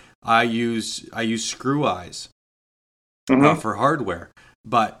 like I use screw eyes for hardware,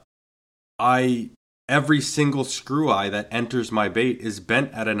 but every single screw eye that enters my bait is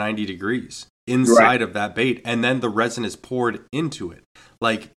bent at a 90 degrees inside of that bait, and then the resin is poured into it.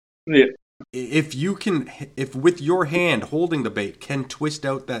 Like if with your hand holding the bait can twist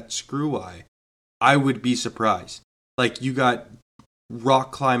out that screw eye, I would be surprised. Like you got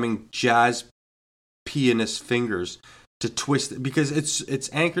rock climbing jazz pianist fingers to twist it, because it's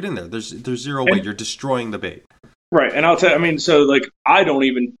anchored in there. There's zero way you're destroying the bait. Right, and I'll tell you, I mean, so like I don't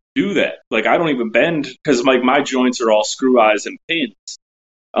even do that. Like I don't even bend, because like my joints are all screw eyes and pins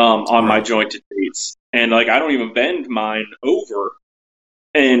on my jointed baits, and like I don't even bend mine over,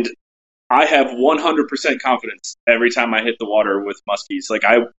 and I have 100% confidence every time I hit the water with muskies. Like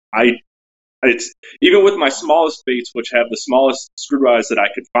it's even with my smallest baits, which have the smallest screw eyes that I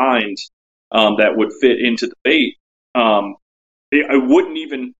could find that would fit into the bait. It wouldn't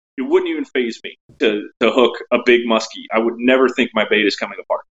even faze me to hook a big muskie. I would never think my bait is coming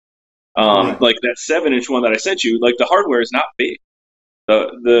apart. Like that 7-inch one that I sent you, like the hardware is not big.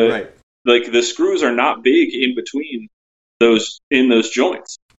 Like the screws are not big in between those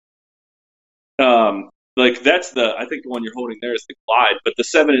joints. Like that's I think the one you're holding there is the Glide, but the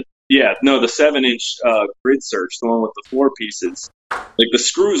 7-inch grid search, the one with the 4 pieces, like the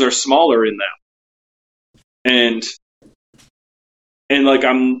screws are smaller in them, and like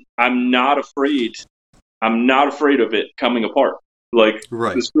I'm not afraid of it coming apart. Like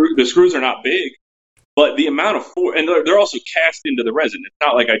the screws are not big, but the amount of force, and they're also cast into the resin. It's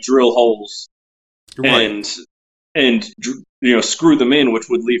not like I drill holes and screw them in, which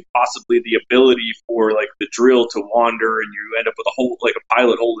would leave possibly the ability for like the drill to wander, and you end up with a hole, like a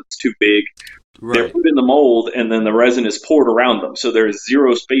pilot hole that's too big. They're put in the mold, and then the resin is poured around them, so there's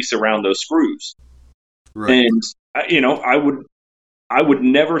zero space around those screws. And I would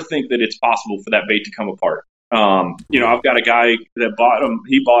never think that it's possible for that bait to come apart. I've got a guy that bought them.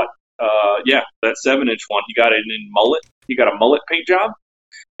 He bought that 7-inch one. He got it in mullet. He got a mullet paint job,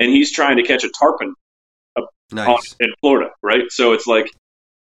 and he's trying to catch a tarpon in Florida, right? So it's like,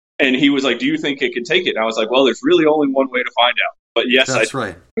 and he was like, "Do you think it can take it?" And I was like, "Well, there's really only one way to find out." But yes, that's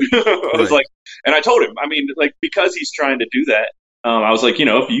right. I was like, and I told him, I mean, like, because he's trying to do that, I was like,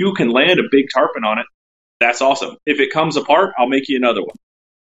 if you can land a big tarpon on it, that's awesome. If it comes apart, I'll make you another one.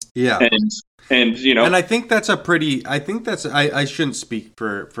 Yeah. And I think that's I shouldn't speak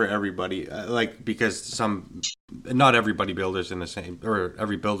for everybody, because not everybody builders in the same, or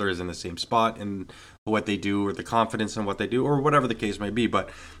every builder is in the same spot in what they do, or the confidence in what they do, or whatever the case may be. But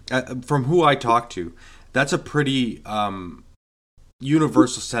from who I talk to, that's a pretty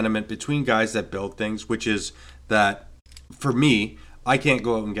universal sentiment between guys that build things, which is that for me, I can't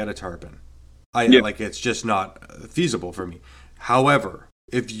go out and get a tarpon. It's just not feasible for me. However,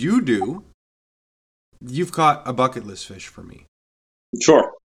 if you do, you've caught a bucket list fish for me.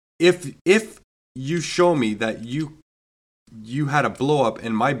 Sure. If you show me that you had a blow up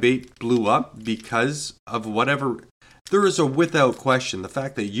and my bait blew up because of whatever, there is a without question the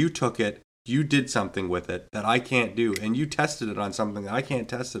fact that you took it, you did something with it that I can't do, and you tested it on something that I can't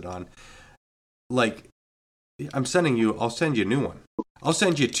test it on. Like, I'll send you a new one. I'll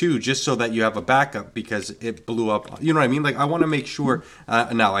send you 2 just so that you have a backup because it blew up. You know what I mean? Like, I want to make sure.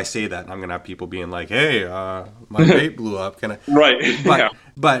 Now I say that, and I'm going to have people being like, "Hey, my bait blew up." Can I? Right.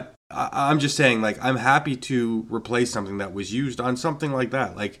 But I'm just saying, like, I'm happy to replace something that was used on something like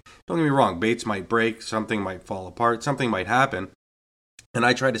that. Like, don't get me wrong, baits might break, something might fall apart, something might happen. And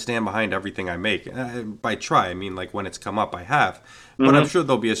I try to stand behind everything I make. By try, I mean like when it's come up, I have. But Mm-hmm. I'm sure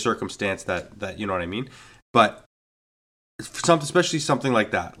there'll be a circumstance that you know what I mean. But especially something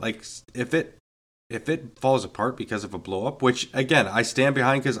like that, like if it falls apart because of a blow up, which again I stand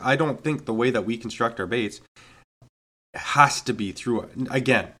behind because I don't think the way that we construct our baits has to be through.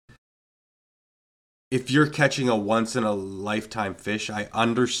 Again, if you're catching a once in a lifetime fish, I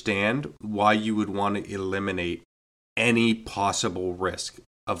understand why you would want to eliminate any possible risk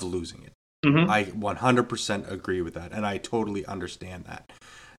of losing it. Mm-hmm. I 100% agree with that, and I totally understand that.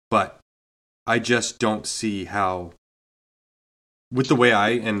 But I just don't see how, with the way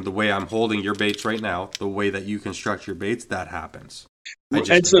I'm holding your baits right now, the way that you construct your baits, that happens. I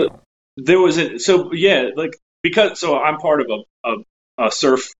just don't. There was so I'm part of a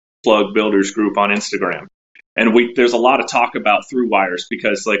surf plug builders group on Instagram, and there's a lot of talk about through wires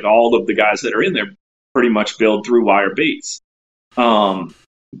because like all of the guys that are in there pretty much build through wire baits.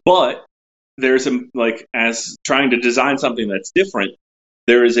 But there's as trying to design something that's different,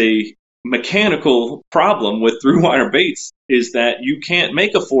 there is a mechanical problem with through wire baits is that you can't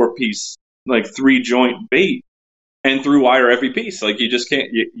make a 4-piece like 3-joint bait and through wire every piece. Like you just can't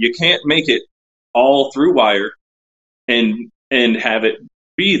you can't make it all through wire and have it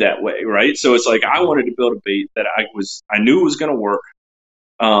be that way, right? So it's like I wanted to build a bait that I knew was going to work.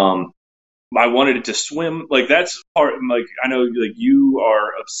 I wanted it to swim. Like that's part. Like I know, like you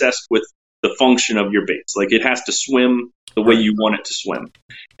are obsessed with the function of your baits. Like it has to swim the way you want it to swim.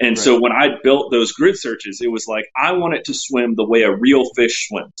 And so when I built those grid searches, it was like I want it to swim the way a real fish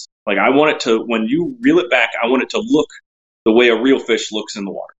swims. Like I want it to, when you reel it back, I want it to look the way a real fish looks in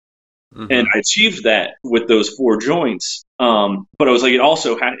the water. Mm-hmm. And I achieved that with those 4 joints. But I was like,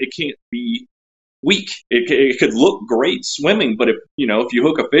 it can't be weak. It could look great swimming, but if you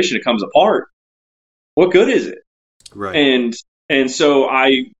hook a fish and it comes apart, what good is it? Right. And so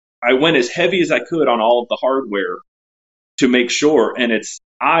I went as heavy as I could on all of the hardware to make sure. And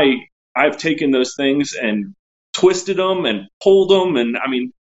I've taken those things and twisted them and pulled them, and I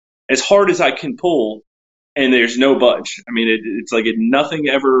mean, as hard as I can pull, and there's no budge. I mean, it's like nothing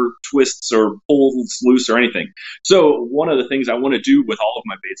ever twists or pulls loose or anything. So one of the things I want to do with all of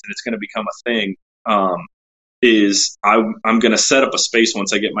my baits, and it's going to become a thing, is I'm going to set up a space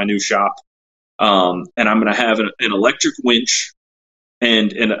once I get my new shop, and I'm going to have an electric winch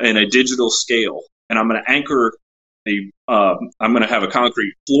and a digital scale, and I'm going to anchor I'm going to have a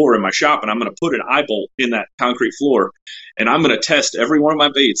concrete floor in my shop, and I'm going to put an eye bolt in that concrete floor, and I'm going to test every one of my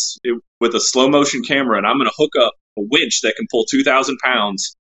baits with a slow motion camera, and I'm going to hook up a winch that can pull 2,000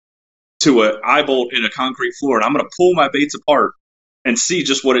 pounds to an eye bolt in a concrete floor, and I'm going to pull my baits apart and see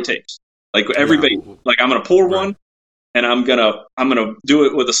just what it takes. Like every bait, like I'm going to pour one, and I'm gonna do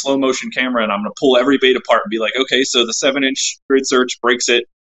it with a slow motion camera, and I'm gonna pull every bait apart and be like, okay, so the 7-inch grid search breaks it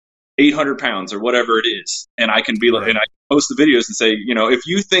 800 pounds or whatever it is, and I can be like, and I post the videos and say, if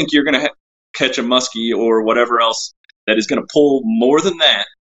you think you're gonna catch a muskie or whatever else that is gonna pull more than that,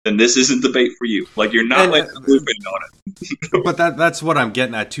 then this isn't the bait for you. Like you're not letting the loop in on it. But that's what I'm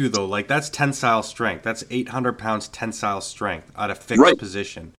getting at too, though. Like that's tensile strength. That's 800 pounds tensile strength at a fixed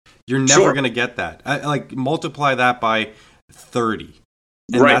position. You're never going to get that. Like multiply that by 30,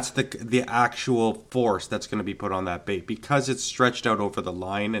 and that's the actual force that's going to be put on that bait because it's stretched out over the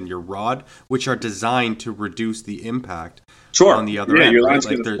line and your rod, which are designed to reduce the impact on the other end. Your line's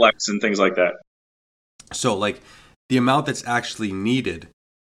going to flex and things like that. So like the amount that's actually needed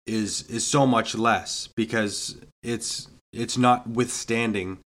is so much less because it's not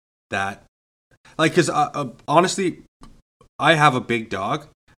withstanding that. Like because honestly, I have a big dog.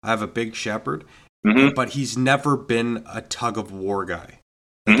 I have a big shepherd, but he's never been a tug of war guy.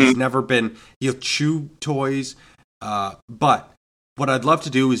 Like he's never been. He'll chew toys, but what I'd love to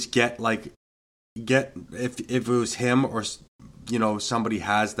do is get if it was him or somebody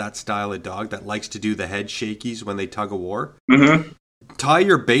has that style of dog that likes to do the head shakies when they tug of war. Tie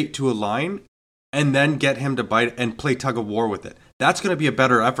your bait to a line and then get him to bite and play tug of war with it. That's going to be a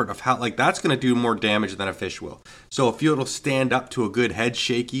better effort of how, that's going to do more damage than a fish will. So if it'll stand up to a good head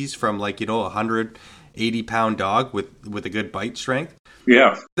shakies from 180-pound dog with a good bite strength,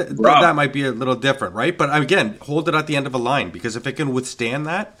 that might be a little different, right? But again, hold it at the end of a line because if it can withstand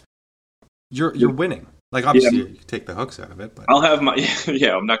that, you're winning. Like obviously you take the hooks out of it, but I'll have my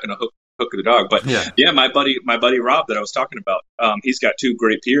I'm not going to hook the dog, but my buddy Rob that I was talking about, he's got 2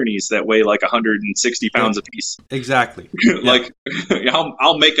 Great Pyrenees that weigh like 160 pounds a piece. Exactly.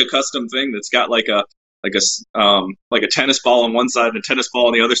 I'll make a custom thing that's got like a tennis ball on one side and a tennis ball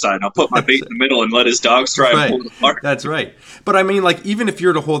on the other side, and I'll put my bait in the middle and let his dogs try and pull it apart. That's right. But I mean, even if you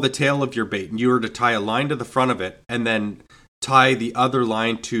were to hold the tail of your bait and you were to tie a line to the front of it and then tie the other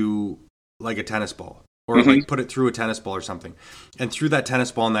line to like a tennis ball, or Mm-hmm. like put it through a tennis ball or something, and threw that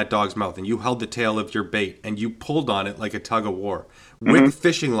tennis ball in that dog's mouth, and you held the tail of your bait and you pulled on it like a tug of war Mm-hmm. with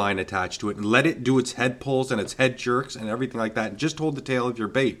fishing line attached to it, and let it do its head pulls and its head jerks and everything like that, and just hold the tail of your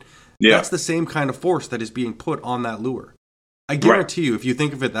bait. Yeah. That's the same kind of force that is being put on that lure. I Right. guarantee you, if you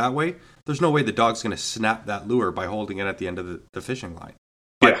think of it that way, there's no way the dog's going to snap that lure by holding it at the end of the fishing line,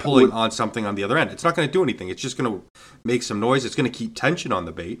 by Yeah. pulling on something on the other end. It's not going to do anything. It's just going to make some noise. It's going to keep tension on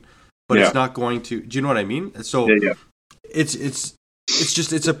the bait, but Yeah. it's not going to. Do you know what I mean? So Yeah.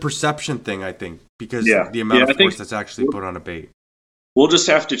 it's a perception thing, I think, because Yeah. the amount Yeah, I of think force that's actually put on a bait. we'll just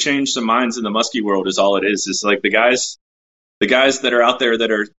have to change some minds in the muskie world. Is all it is. It's like the guys that are out there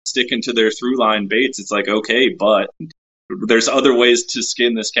that are sticking to their through line baits. It's like, okay, but there's other ways to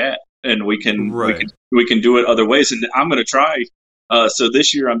skin this cat, and we can do it other ways. And I'm going to try. So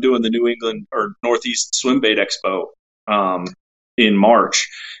this year I'm doing the New England or Northeast Swim Bait Expo in March.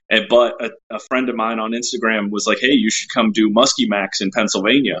 But a friend of mine on Instagram was like, hey, you should come do Muskie Max in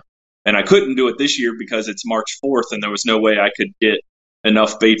Pennsylvania. And I couldn't do it this year because it's March 4th, and there was no way I could get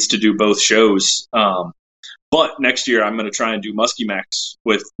enough baits to do both shows. But next year I'm going to try and do Muskie Max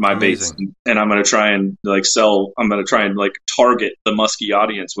with my baits, and I'm going to try and target the muskie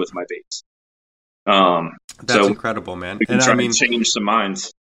audience with my baits. That's incredible, man. We can try and change some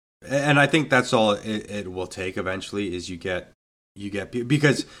minds. And I think that's all it will take eventually is you get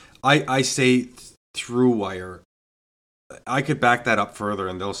because I say through wire, I could back that up further,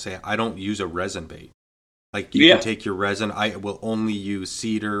 and they'll say I don't use a resin bait. Like you can take your resin. I will only use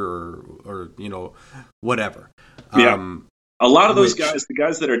cedar or whatever. Yeah. A lot of those guys, the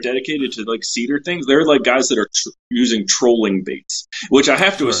guys that are dedicated to like cedar things, they're like guys that are using trolling baits, which I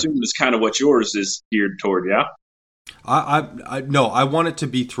have to assume is kind of what yours is geared toward. Yeah. No, I want it to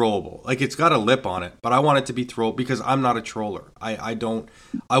be throwable. Like it's got a lip on it, but I want it to be throwable because I'm not a troller. I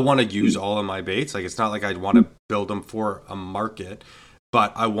want to use all of my baits. Like it's not like I want to build them for a market,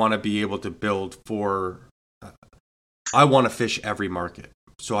 but I want to be able to build for. I want to fish every market,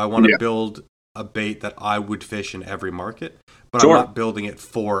 so I want to build a bait that I would fish in every market, but I'm not building it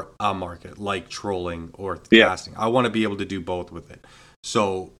for a market like trolling or casting. I want to be able to do both with it.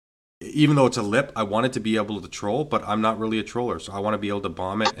 So even though it's a lip, I want it to be able to troll, but I'm not really a troller, so I want to be able to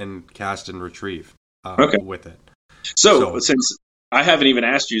bomb it and cast and retrieve with it. So since I haven't even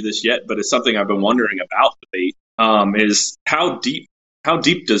asked you this yet, but it's something I've been wondering about the bait, is how deep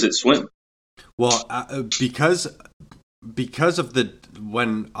does it swim? Well, because of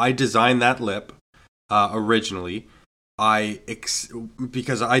when I designed that lip originally,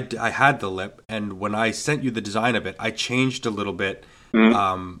 because I had the lip, and when I sent you the design of it, I changed a little bit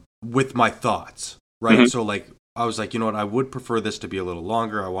with my thoughts, right? Mm-hmm. So like I was like, you know what, I would prefer this to be a little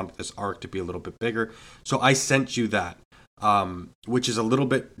longer. I want this arc to be a little bit bigger. So I sent you that, which is a little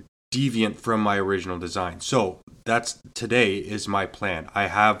bit deviant from my original design. So today is my plan. I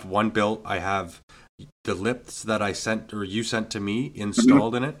have one built. I have the lips that I sent or you sent to me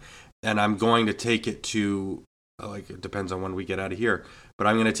installed in it, and I'm going to take it to it depends on when we get out of here, but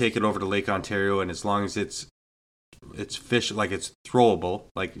I'm going to take it over to Lake Ontario, and as long as it's fish, like it's throwable,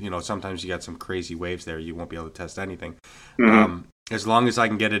 like sometimes you got some crazy waves there, you won't be able to test anything. As long as I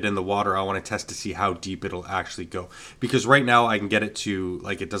can get it in the water, I want to test to see how deep it'll actually go, because right now I can get it to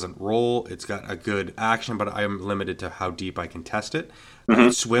it doesn't roll, it's got a good action, but I am limited to how deep I can test it.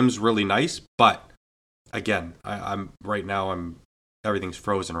 It swims really nice, but again, I'm everything's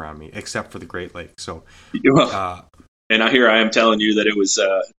frozen around me except for the Great Lakes. So, and I am telling you that it was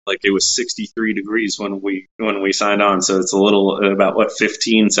 63 degrees when we signed on. So it's a little about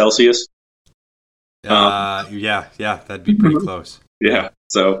 15 Celsius. Yeah, that'd be pretty close. Yeah.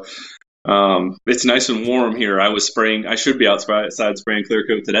 So, it's nice and warm here. I should be outside spraying clear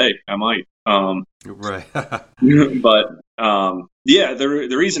coat today. I might. Right. But,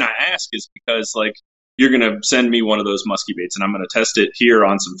 the reason I ask is because you're going to send me one of those musky baits, and I'm going to test it here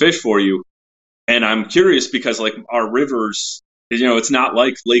on some fish for you. And I'm curious because our rivers, it's not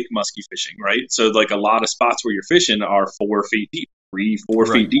like lake musky fishing, right? So a lot of spots where you're fishing are 4 feet deep,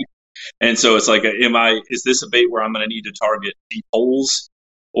 3-4 feet deep. And so it's is this a bait where I'm going to need to target deep holes,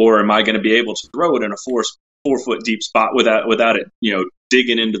 or am I going to be able to throw it in a 4-foot deep spot without it,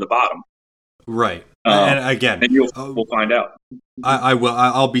 digging into the bottom? Right. And again, we'll find out. I will.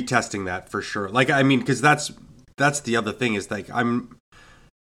 I'll be testing that for sure. Because that's the other thing is I'm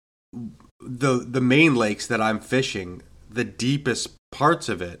the main lakes that I'm fishing. The deepest parts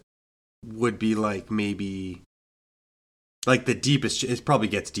of it would be maybe the deepest. It probably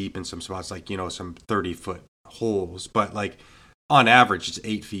gets deep in some spots, some 30-foot holes, but on average it's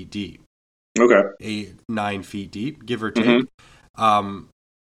 8 feet deep. Okay. 9 feet deep, give or take.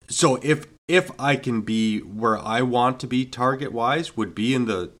 So if I can be where I want to be target wise, would be in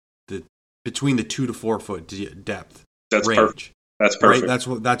the between the 2 to 4 foot depth That's range. perfect. That's right.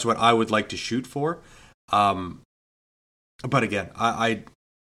 perfect. That's what I would like to shoot for. But again, I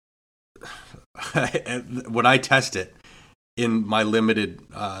when I test it in my limited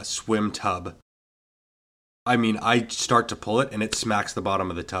swim tub, I mean, I start to pull it and it smacks the bottom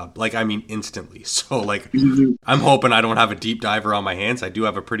of the tub. Like, I mean, instantly. So, like, I'm hoping I don't have a deep diver on my hands. I do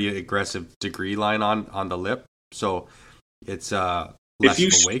have a pretty aggressive degree line on the lip. So, it's less of a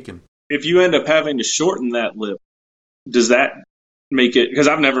wake. If you end up having to shorten that lip, does that make it, because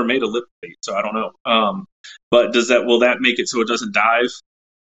I've never made a lip bait, so I don't know. But will that make it so it doesn't dive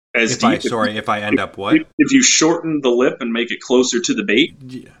as deep? If I end up what? If you shorten the lip and make it closer to the bait,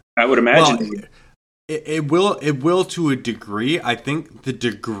 I would imagine. Well, it will to a degree. I think the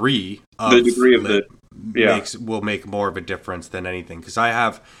degree of lip will make more of a difference than anything, because I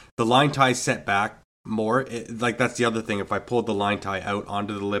have the line tie set back more. Like, that's the other thing. If I pulled the line tie out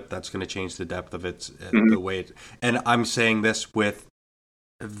onto the lip, that's going to change the depth of its the way it, and I'm saying this with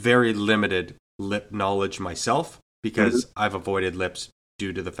very limited lip knowledge myself, because I've avoided lips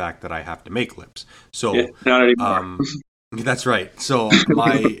due to the fact that I have to make lips. So not anymore. That's right. So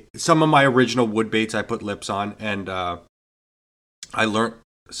some of my original wood baits I put lips on, and I learned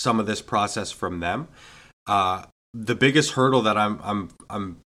some of this process from them. The biggest hurdle that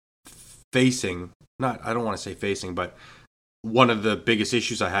I'm facing, I don't want to say facing, but one of the biggest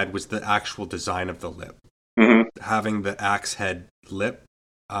issues I had was the actual design of the lip. Having the axe head lip,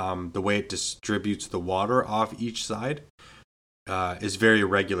 the way it distributes the water off each side is very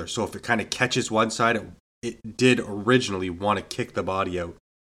irregular. So if it kind of catches one side, it did originally want to kick the body out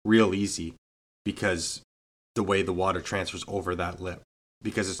real easy, because the way the water transfers over that lip,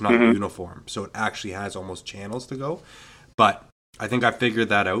 because it's not uniform. So it actually has almost channels to go. But I think I figured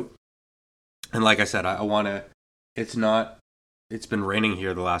that out. And like I said, I want to, it's been raining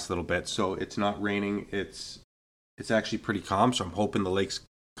here the last little bit. So it's not raining. It's actually pretty calm. So I'm hoping the lake's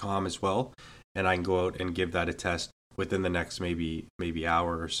calm as well. And I can go out and give that a test within the next maybe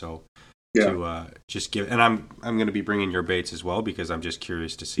hour or so. To just give, and I'm going to be bringing your baits as well, because I'm just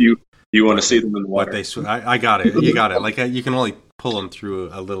curious to see. You want to see them in the water? I got it. You got it. Like, you can only pull them through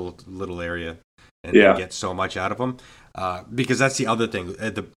a little area and get so much out of them. Because that's the other thing.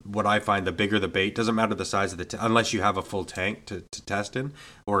 What I find, the bigger the bait, doesn't matter the size of the unless you have a full tank to test in,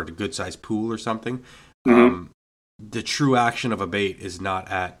 or a good sized pool or something. The true action of a bait is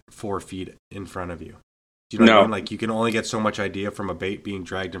not at 4 feet in front of you. Do you know what I mean? Like, you can only get so much idea from a bait being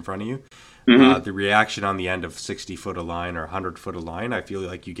dragged in front of you. The reaction on the end of 60 foot of line or 100 foot of line, I feel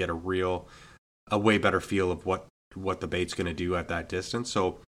like you get a way better feel of what the bait's going to do at that distance.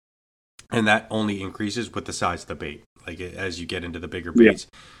 So, and that only increases with the size of the bait. Like, as you get into the bigger baits,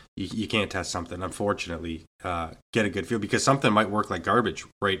 you can't test something, unfortunately, get a good feel, because something might work like garbage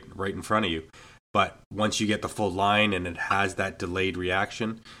right in front of you. But once you get the full line and it has that delayed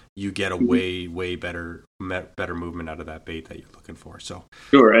reaction, you get a way better movement out of that bait that you're looking for. So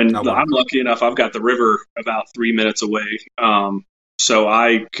sure, and I'm lucky enough. I've got the river about 3 minutes away, so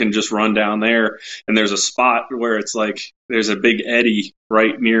I can just run down there. And there's a spot where it's like there's a big eddy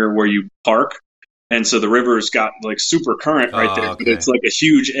right near where you park, and so the river's got like super current right there. Okay. But it's like a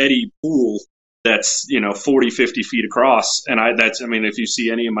huge eddy pool that's 40, 50 feet across. And if you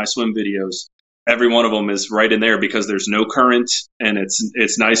see any of my swim videos, every one of them is right in there, because there's no current, and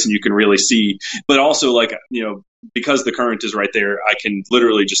it's nice, and you can really see. But also, like, because the current is right there, I can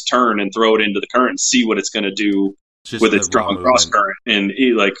literally just turn and throw it into the current and see what it's going to to with its strong cross current and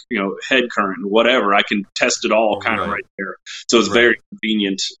head current and whatever. I can test it all kind of right there. So it's very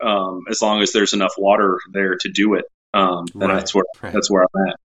convenient, as long as there's enough water there to do it. That's where I'm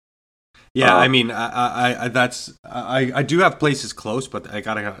at. Yeah, I mean, I do have places close, but I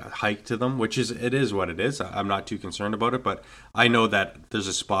gotta hike to them, which it is what it is. I'm not too concerned about it, but I know that there's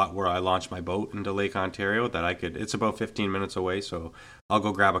a spot where I launch my boat into Lake Ontario that it's about 15 minutes away, so I'll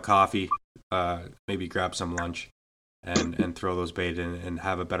go grab a coffee, maybe grab some lunch, and throw those bait in and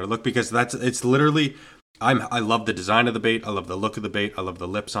have a better look, because it's literally, I love the design of the bait, I love the look of the bait, I love the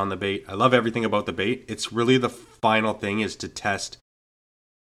lips on the bait, I love everything about the bait. It's really the final thing is to test.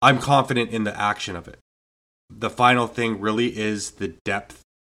 I'm confident in the action of it. The final thing really is the depth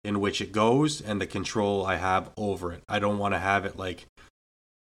in which it goes and the control I have over it. I don't want to have it like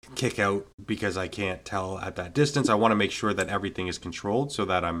kick out because I can't tell at that distance. I want to make sure that everything is controlled so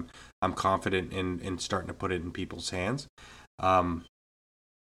that I'm confident in starting to put it in people's hands. But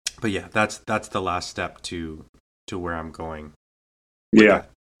yeah, that's the last step to where I'm going. Yeah.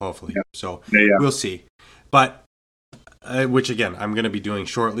 hopefully. Yeah. So Yeah. we'll see. But which again, I'm going to be doing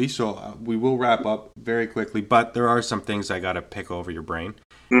shortly. So we will wrap up very quickly. But there are some things I got to pick over your brain.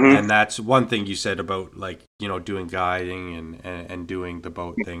 Mm-hmm. And that's one thing you said about, like, you know, doing guiding and doing the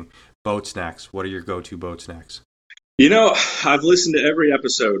boat thing. Boat snacks. What are your go-to boat snacks? You know, I've listened to every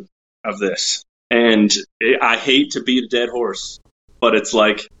episode of this, and I hate to beat a dead horse, but it's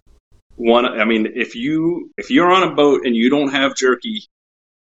like I mean, if you're on a boat and you don't have jerky,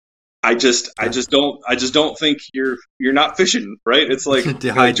 I just don't think you're not fishing, right? It's like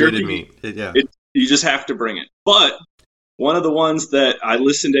dehydrated jerky, meat. Yeah. You just have to bring it. But one of the ones that I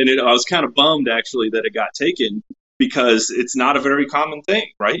listened and I was kind of bummed actually that it got taken because it's not a very common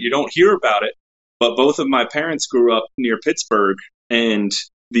thing, right? You don't hear about it. But both of my parents grew up near Pittsburgh, and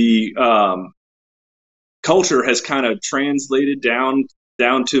the culture has kind of translated down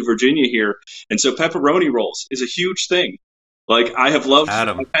to Virginia here, and so pepperoni rolls is a huge thing. Like I've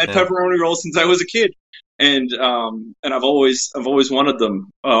had pepperoni rolls since I was a kid, and I've always wanted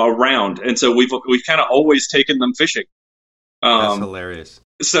them around, and so we've kind of always taken them fishing. That's hilarious.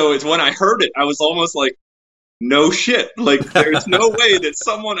 So it's when I heard it, I was almost like, no shit, like there's no way that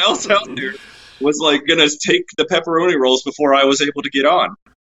someone else out there was like gonna take the pepperoni rolls before I was able to get on,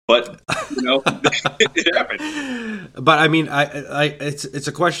 but you know, it happened. But I mean, it's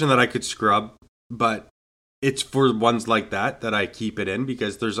a question that I could scrub, but it's for ones like that I keep it in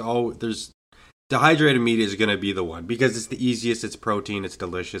because there's dehydrated meat is going to be the one because it's the easiest, it's protein, it's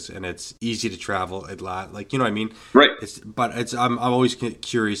delicious, and it's easy to travel. Like, you know what I mean? Right. I'm always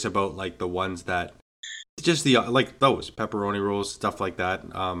curious about like the ones that just like those pepperoni rolls, stuff like that.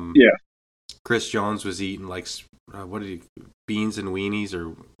 Yeah. Chris Jones was eating like what did he beans and weenies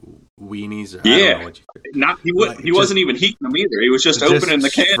or weenies? Or, yeah, I don't know what he wasn't even heating them either. He was just opening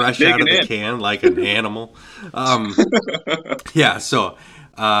the can, fresh out of the can like an animal. Yeah. So,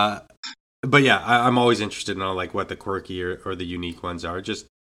 but yeah, I'm always interested in like what the quirky or the unique ones are, just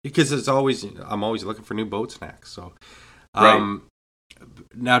because I'm always looking for new boat snacks. So, right.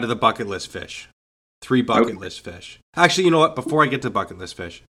 Now to the bucket list fish. 3 bucket list fish. Actually, you know what? Before I get to bucket list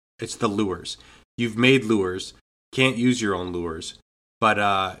fish, it's the lures. You've made lures. Can't use your own lures.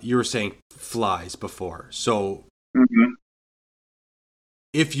 But you were saying flies before. So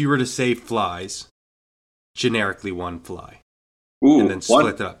if you were to say flies, generically one fly. Ooh, and then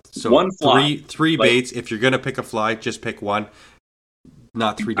split it up. So one fly. Three baits. If you're going to pick a fly, just pick one,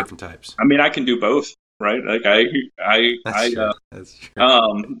 not 3 different types. I mean, I can do both. Right, like That's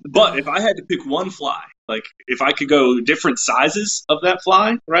true. But if I had to pick one fly, like if I could go different sizes of that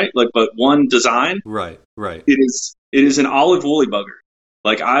fly, right, like but one design, right, it is an olive woolly bugger.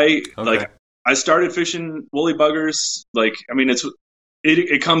 Like I started fishing woolly buggers. Like I mean,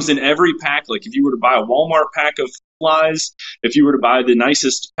 it comes in every pack. Like if you were to buy a Walmart pack of flies, if you were to buy the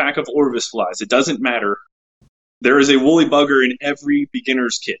nicest pack of Orvis flies, it doesn't matter. There is a woolly bugger in every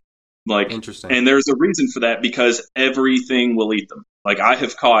beginner's kit. Like, interesting. And there's a reason for that because everything will eat them. Like I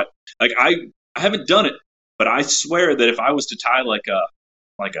have caught, like I haven't done it, but I swear that if I was to tie like a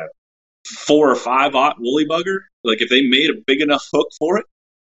 4 or 5/0 woolly bugger, like if they made a big enough hook for it,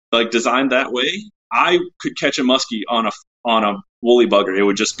 like designed that way, I could catch a muskie on a woolly bugger. It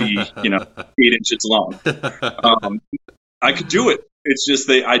would just be 8 inches long. I could do it. It's just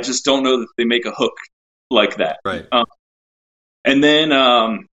I just don't know that they make a hook like that. Right. And then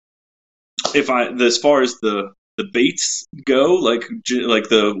as far as the baits go, like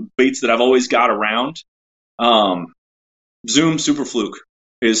the baits that I've always got around, Zoom Super Fluke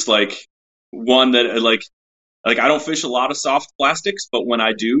is like one that like I don't fish a lot of soft plastics, but when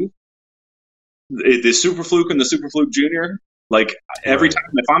I do, the Super Fluke and the Super Fluke Junior, like every time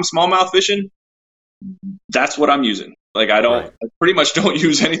if I'm smallmouth fishing, that's what I'm using. Like I pretty much don't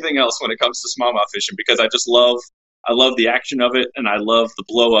use anything else when it comes to smallmouth fishing because I love the action of it, and I love the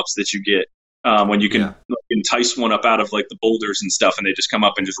blow-ups that you get when you can entice one up out of like the boulders and stuff, and they just come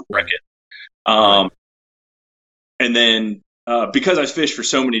up and just wreck it. And then because I fish for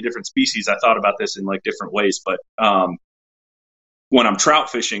so many different species, I thought about this in like different ways. But when I'm trout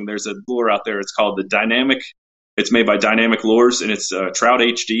fishing, there's a lure out there. It's called the Dynamic. It's made by Dynamic Lures, and it's Trout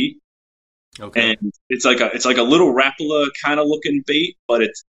HD. Okay. And it's like a little Rapala kind of looking bait, but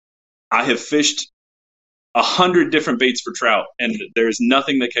I have fished 100 different baits for trout, and there's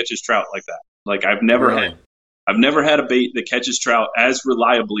nothing that catches trout like that. Like I've never had a bait that catches trout as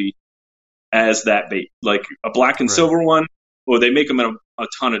reliably as that bait. Like a black and silver one, or they make them in a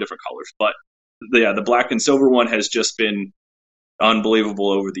ton of different colors, but the black and silver one has just been unbelievable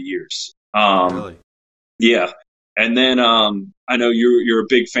over the years. Really? Yeah. And then I know you're a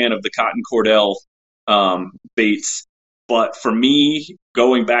big fan of the Cotton Cordell baits, But for me,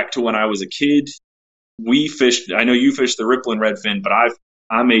 going back to when I was a kid, we fished. I know you fished the rippling redfin, but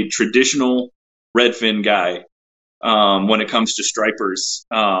I'm a traditional redfin guy when it comes to stripers.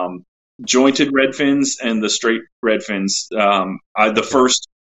 Jointed redfins and the straight redfins. The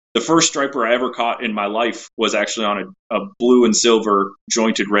first striper I ever caught in my life was actually on a blue and silver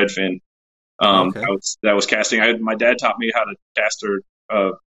jointed redfin. That was casting. My dad taught me how to cast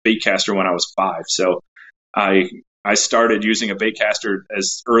a bait caster when I was 5. So I started using a bait caster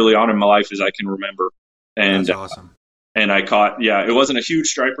as early on in my life as I can remember. And that's awesome. And I caught, it wasn't a huge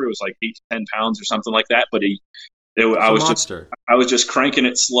striper. It was like 8 to 10 pounds or something like that. But I was just cranking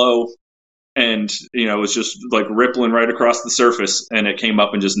it slow, and it was just like rippling right across the surface, and it came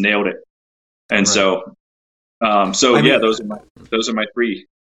up and just nailed it. And right. Those are my 3.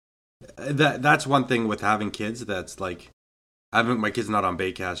 That's one thing with having kids. That's like, my kid's not on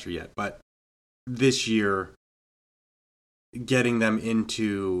baitcaster yet, but this year, getting them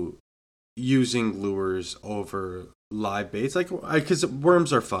into using lures over live baits, like, because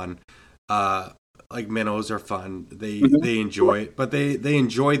worms are fun, like minnows are fun. They enjoy it, but they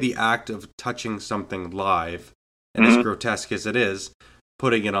enjoy the act of touching something live, and as grotesque as it is,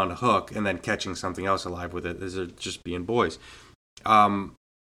 putting it on a hook and then catching something else alive with it. These are just being boys.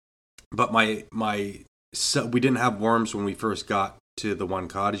 But we didn't have worms when we first got to the one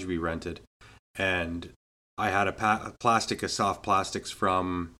cottage we rented, and I had a plastic of soft plastics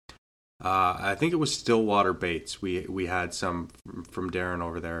from I think it was Stillwater Baits. We had some from Darren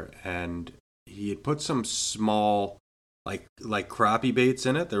over there, and he had put some small like crappie baits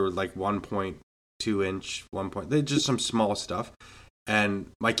in it. They were like 1.2 inch, they just some small stuff. And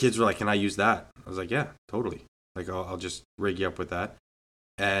my kids were like, "Can I use that?" I was like, "Yeah, totally. Like I'll just rig you up with that."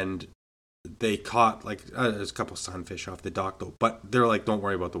 And they caught there's a couple sunfish off the dock though, but they're like, "Don't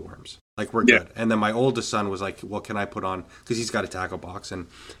worry about the worms. Like we're good." And then my oldest son was like, "Well, can I put on?" Because he's got a tackle box and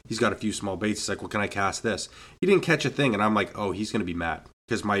he's got a few small baits. He's like, "Well, can I cast this?" He didn't catch a thing, and I'm like, "Oh, he's gonna be mad."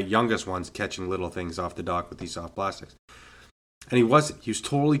 Because my youngest one's catching little things off the dock with these soft plastics. And he wasn't. He was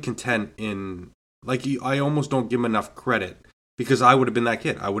totally content in, I almost don't give him enough credit, because I would have been that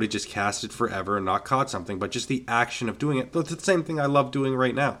kid. I would have just casted forever and not caught something, but just the action of doing it. That's the same thing I love doing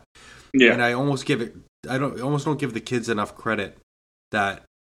right now. Yeah. And I almost don't give the kids enough credit that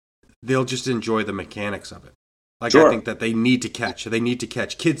they'll just enjoy the mechanics of it. Sure. I think that they need to catch.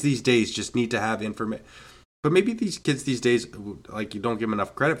 Kids these days just need to have information. But maybe these kids these days, you don't give them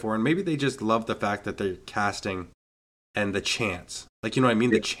enough credit for, and maybe they just love the fact that they're casting and the chance. You know what I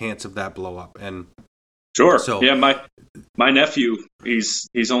mean? The chance of that blow up. And sure. So, yeah, my nephew,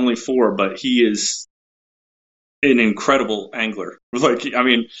 he's only 4, but he is an incredible angler.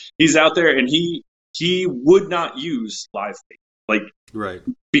 He's out there, and he would not use live bait. Right.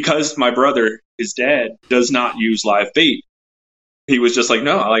 Because my brother, his dad, does not use live bait. He was just like,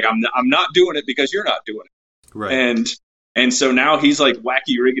 "No, I'm not doing it because you're not doing it." Right. And so now he's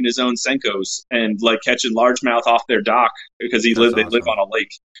wacky rigging his own Senkos and catching largemouth off their dock because they live on a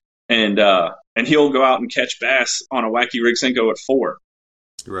lake. And he'll go out and catch bass on a wacky rig Senko at 4.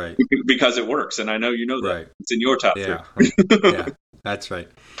 Right. Because it works, and I know you know that. Right. It's in your top 3. Yeah, that's right.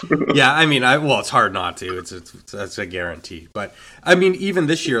 Yeah, it's hard not to. That's a guarantee. But even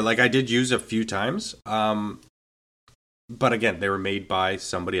this year, I did use a few times. But again, they were made by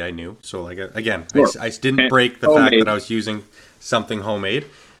somebody I knew. So again, sure. I didn't break the fact that I was using something homemade.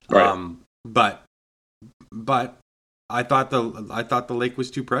 Right. But I thought the lake was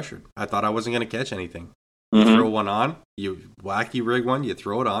too pressured. I thought I wasn't going to catch anything. You throw one on, you wacky rig one, you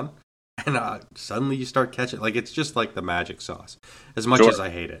throw it on, and suddenly you start catching. It's just like the magic sauce. As much as I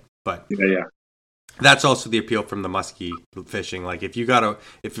hate it, but yeah. That's also the appeal from the musky fishing. If I got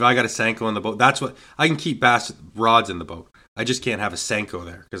a Senko in the boat, that's what I can keep bass rods in the boat. I just can't have a Senko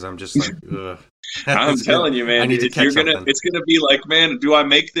there because I'm just ugh. I'm telling you, man, it's gonna be man, do I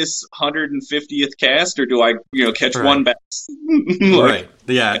make this 150th cast or do I catch one bass? Right.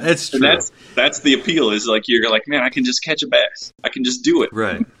 Yeah, it's true. That's the appeal. Is you're man, I can just catch a bass. I can just do it.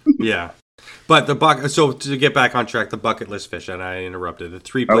 Right. Yeah. But so to get back on track, the bucket list fish, and I interrupted. The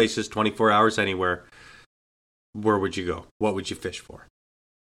 3 places, 24 hours anywhere. Where would you go? What would you fish for?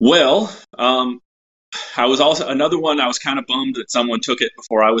 Well, I was also another one. I was kind of bummed that someone took it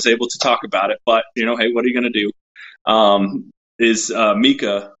before I was able to talk about it. But hey, what are you going to do? Is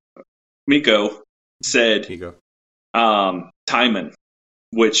Miko said Timon,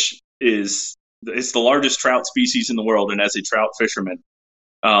 which it's the largest trout species in the world, and as a trout fisherman,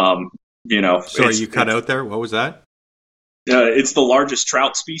 Sorry, you cut out there. What was that? It's the largest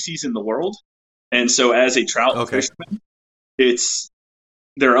trout species in the world, and so as a trout fisherman,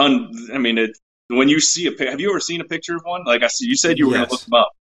 when you see have you ever seen a picture of one? Like I see, you said you were going to look Yes, them up.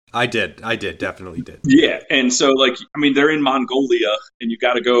 I did. Definitely did. Yeah, and so like I mean, they're in Mongolia, and you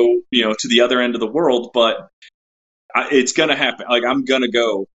got to go, to the other end of the world, but it's gonna happen. Like I'm gonna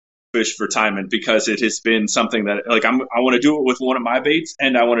go fish for taimen because it has been something that like I want to do it with one of my baits,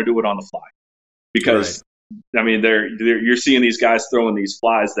 and I want to do it on the fly Right. because I mean you're seeing these guys throwing these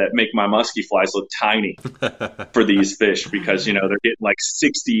flies that make my musky flies look tiny for these fish because they're getting like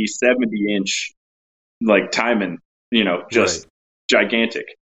 60, 70 inch like taimen, just Right. gigantic.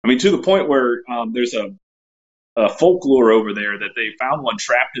 I mean to the point where there's a folklore over there that they found one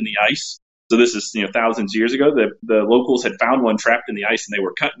trapped in the ice. So this is thousands of years ago. The locals had found one trapped in the ice, and they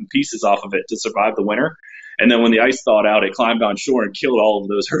were cutting pieces off of it to survive the winter. And then when the ice thawed out, it climbed on shore and killed all of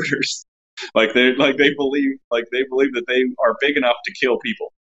those herders. They believe that they are big enough to kill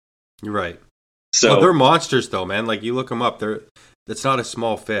people. Right. So Well, they're monsters, though, man. Like you look them up, that's not a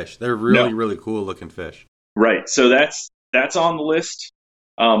small fish. They're really, no, really cool looking fish. right. So that's on the list.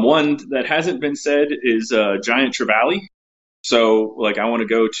 One that hasn't been said is giant trevally. So, like, I want to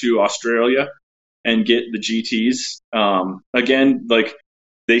go to Australia and get the GTs. Again, like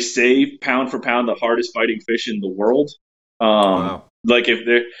they say, pound for pound, the hardest fighting fish in the world. Wow. Like if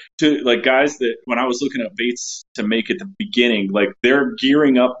they're to like guys that when I was looking at baits to make at the beginning, like they're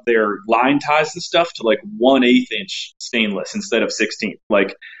gearing up their line ties and stuff to like 1/8 inch stainless instead of 16th,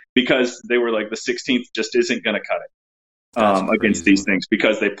 like because they were like the 16th just isn't going to cut it That's against crazy. these things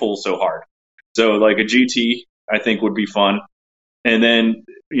because they pull so hard. So like a GT, I think would be fun. And then,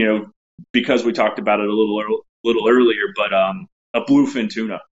 because we talked about it a little earlier, but a bluefin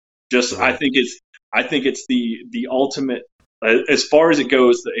tuna. Just Right. I think it's the ultimate as far as it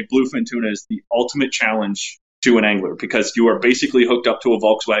goes. A bluefin tuna is the ultimate challenge to an angler because you are basically hooked up to a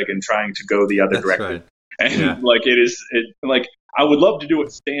Volkswagen trying to go the other That's direction. right. And Yeah. like like I would love to do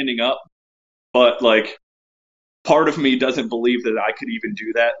it standing up, but like part of me doesn't believe that I could even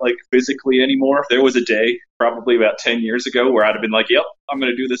do that like physically anymore. There was a day probably about 10 years ago where I'd have been like, "Yep, I'm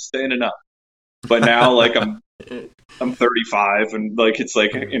going to do this standing up." But now like I'm 35 and like it's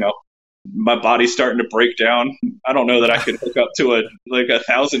like, my body's starting to break down. I don't know that I could hook up to a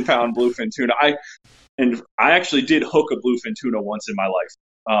 1,000-pound bluefin tuna. I actually did hook a bluefin tuna once in my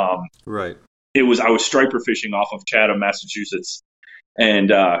life. Right. I was striper fishing off of Chatham, Massachusetts,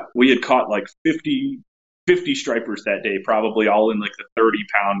 and we had caught like 50 stripers that day, probably all in like the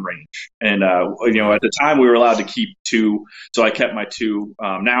 30-pound range. And Wow. at the time we were allowed to keep two, so I kept my two.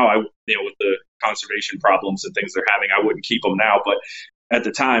 Now with the conservation problems and things they're having, I wouldn't keep them now. But at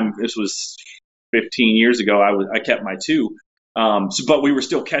the time, this was 15 years ago, I kept my two. But we were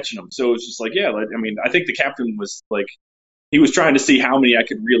still catching them, so it was just like, yeah. I mean, I think the captain was like, he was trying to see how many I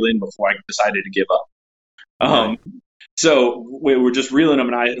could reel in before I decided to give up. Um, Right. so we were just reeling them,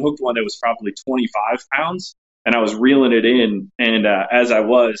 and I had hooked one that was probably 25 pounds, and I was reeling it in. And as I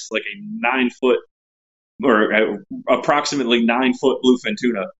was, like a 9 foot or approximately 9 foot bluefin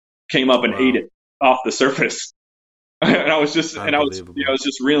tuna came up and ate Wow. it off the surface. And I Unbelievable. was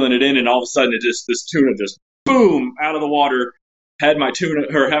just reeling it in, and all of a sudden, this tuna just boom out of the water, had my tuna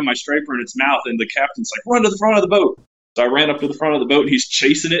or had my striper in its mouth, and the captain's like, "Run to the front of the boat." So I ran up to the front of the boat, and he's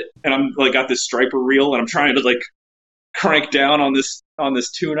chasing it, and I'm like got this striper reel, and I'm trying to like crank down on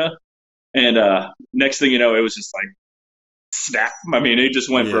this tuna, and next thing you know, it was just like snap. I mean, it just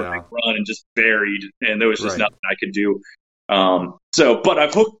went for a big Yeah. run and just buried, and there was just Right. nothing I could do. But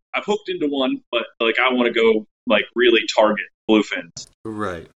I've hooked into one, but like I want to go like really target bluefins.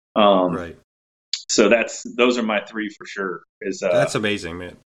 Right. Um, Right. so those are my three for sure. Is That's amazing,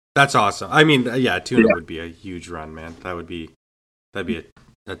 man. That's awesome. I mean, yeah, tuna yeah, would be a huge run, man. That'd be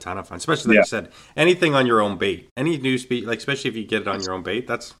a ton of fun. Especially like yeah. you said, anything on your own bait. Any new speed, like especially if you get it on your own bait,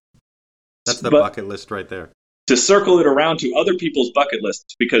 that's the But bucket list right there. to circle it around to other people's bucket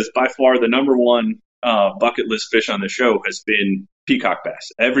lists, because by far the number one bucket list fish on the show has been peacock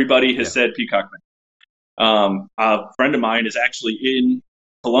bass. Everybody has Yeah. said peacock bass. A friend of mine is actually in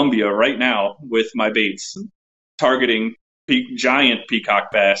Colombia right now with my baits, targeting giant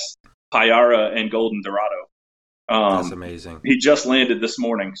peacock bass, Payara and golden dorado. That's Um, amazing. he just landed this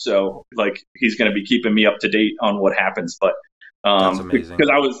morning, so like he's going to be keeping me up to date on what happens. But That's amazing. because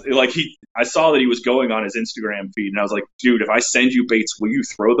I was like I saw that he was going on his Instagram feed, and I was like, dude, if I send you baits, will you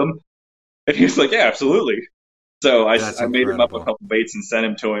throw them? And he was like, yeah, absolutely. So That's I made him up a incredible. couple baits and sent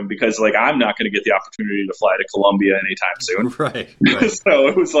him to him because like I'm not going to get the opportunity to fly to Colombia anytime soon. Right. Right. So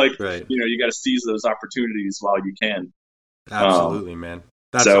it was like, Right. you got to seize those opportunities while you can. Um, Absolutely, man.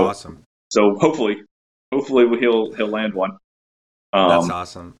 That's so awesome. so hopefully he'll land one. That's Um,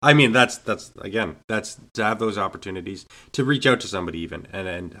 awesome. I mean, that's again, that's to have those opportunities to reach out to somebody even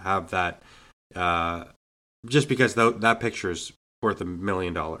and have that just because that picture is worth $1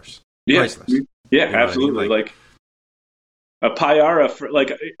 million. Yeah, Priceless. yeah, You know absolutely. I mean? Like a Payara,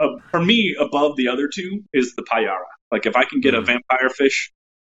 for me, above the other two is the Payara. Like if I can get a vampire fish,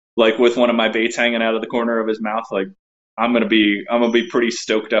 like with one of my baits hanging out of the corner of his mouth, like I'm gonna be pretty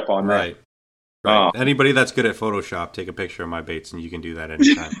stoked up on that. Right. Anybody that's good at Photoshop, take a picture of my baits, and you can do that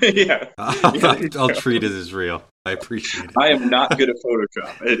anytime. Yeah. I'll treat it as real. I appreciate it. I am not good at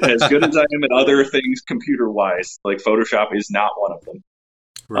Photoshop. As good as I am at other things computer-wise, like Photoshop is not one of them.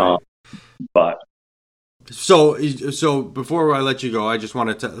 Right. But so before I let you go, I just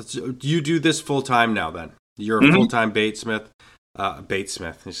wanted to. Do you do this full time now? Then you're a full-time baitsmith.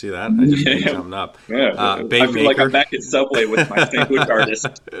 Baitsmith. You see that? I just made something up. Yeah. Bait I feel maker. like I'm back at Subway with my sandwich artist.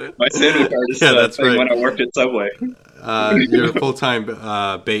 My sandwich artist that's thing right. when I worked at Subway. You're a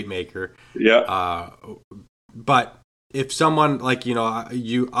full-time bait maker. Yeah. But if someone like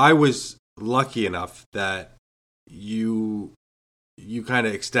I was lucky enough that you kind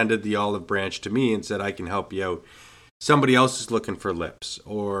of extended the olive branch to me and said I can help you out. Somebody else is looking for lips,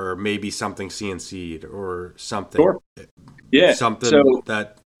 or maybe something CNC'd, or something. Sure. Yeah. Something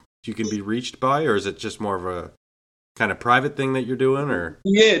that you can be reached by, or is it just more of a kind of private thing that you're doing? Or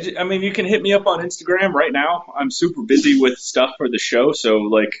yeah, I mean, you can hit me up on Instagram right now. I'm super busy with stuff for the show, so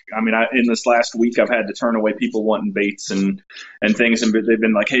like, I mean, in this last week, I've had to turn away people wanting baits and things, and they've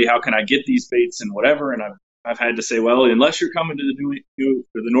been like, "Hey, how can I get these baits and whatever?" And I've had to say, well, unless you're coming to the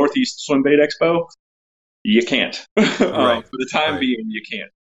Northeast Swim Bait Expo, you can't. Right. For the time being, you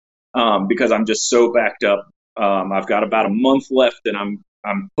can't, because I'm just so backed up. I've got about a month left, and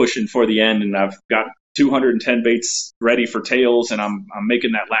I'm pushing for the end, and I've got 210 baits ready for tails, and I'm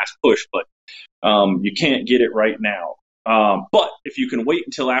making that last push, but you can't get it right now. But if you can wait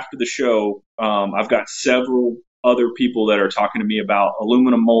until after the show, I've got several other people that are talking to me about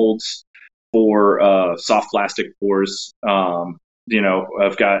aluminum molds for soft plastic pours.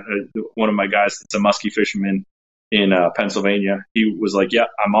 I've got one of my guys that's a musky fisherman in Pennsylvania. He was like, "Yeah,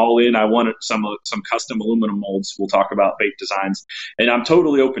 I'm all in. I want some custom aluminum molds. We'll talk about bait designs," and I'm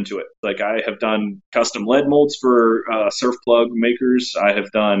totally open to it. Like I have done custom lead molds for surf plug makers. I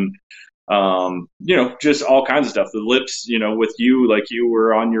have done, just all kinds of stuff. The lips, with you, like you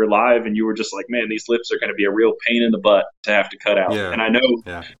were on your live and you were just like, "Man, these lips are going to be a real pain in the butt to have to cut out." Yeah. And I know,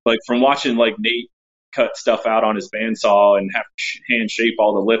 like from watching like Nate cut stuff out on his bandsaw and have to hand shape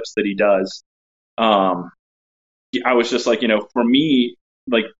all the lips that he does. I was just like, for me,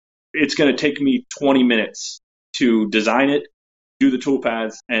 like it's going to take me 20 minutes to design it, do the tool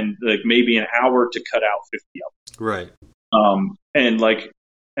paths, and like maybe an hour to cut out 50 of them. Right.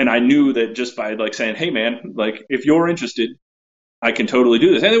 And I knew that just by like saying, "Hey man, like if you're interested, I can totally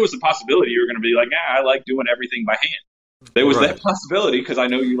do this." And there was the possibility you were going to be like, I like doing everything by hand. There was that possibility because I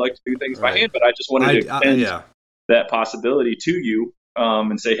know you like to do things by hand, but I just wanted to extend that possibility to you.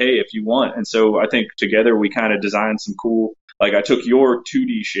 And say, "Hey, if you want." And so I think together we kind of designed some cool, like I took your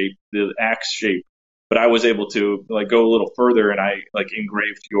 2D shape, the axe shape, but I was able to like go a little further and I like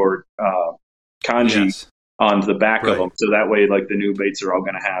engraved your kanji onto the back of them. So that way, like the new baits are all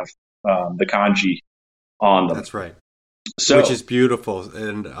going to have the kanji on them. That's right. So, which is beautiful.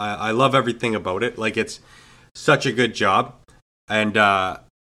 And I love everything about it. Like it's such a good job. And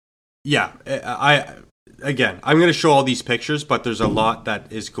Again, I'm going to show all these pictures, but there's a lot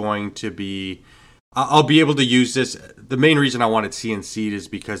that is going to be... I'll be able to use this. The main reason I wanted CNC'd is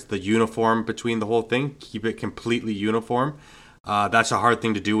because the uniform between the whole thing, keep it completely uniform. That's a hard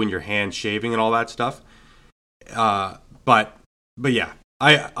thing to do when you're hand shaving and all that stuff. But yeah,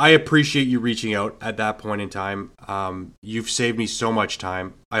 I appreciate you reaching out at that point in time. You've saved me so much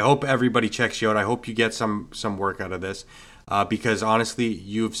time. I hope everybody checks you out. I hope you get some work out of this because honestly,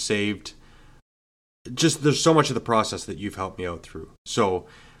 you've saved... there's so much of the process that you've helped me out through. So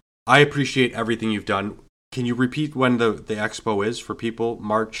I appreciate everything you've done. Can you repeat when the expo is for people?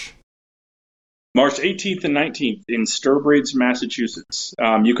 March 18th and 19th in Sturbridge, Massachusetts.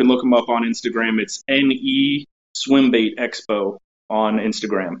 You can look them up on Instagram. It's NE Swimbait Expo on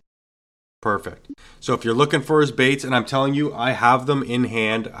Instagram. Perfect. So if you're looking for his baits, and I'm telling you, I have them in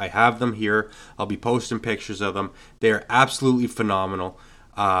hand. I have them here. I'll be posting pictures of them. They are absolutely phenomenal.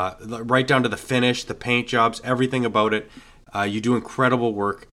 Right down to the finish, the paint jobs, everything about it. You do incredible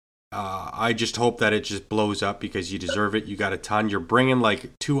work. I just hope that it just blows up because you deserve it. You got a ton. You're bringing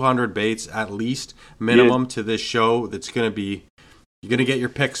like 200 baits at least minimum to this show. That's going to be, you're going to get your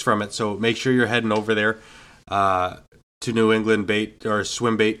picks from it. So make sure you're heading over there to New England Bait or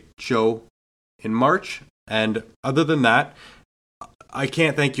Swim Bait Show in March. And other than that, I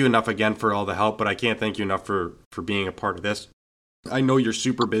can't thank you enough again for all the help, but I can't thank you enough for being a part of this. I know you're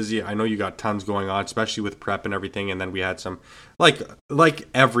super busy. I know you got tons going on, especially with prep and everything. And then we had some, like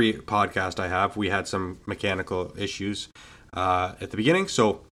every podcast I have, we had some mechanical issues at the beginning.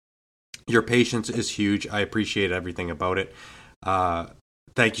 So your patience is huge. I appreciate everything about it.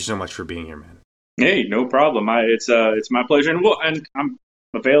 Thank you so much for being here, man. Hey, no problem. It's my pleasure, and I'm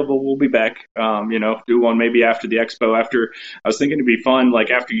available. We'll be back. Do one maybe after the expo. After I was thinking it'd be fun, like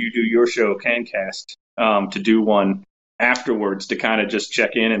after you do your show, CanCast, to do one afterwards to kind of just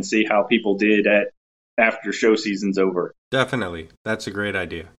check in and see how people did after show season's over. Definitely, that's a great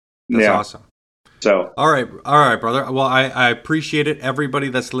idea. That's awesome. So all right, brother. Well, I appreciate it. Everybody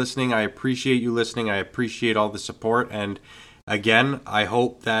that's listening, I appreciate you listening. I appreciate all the support. And again, I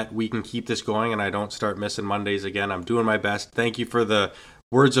hope that we can keep this going and I don't start missing Mondays again. I'm doing my best. Thank you for the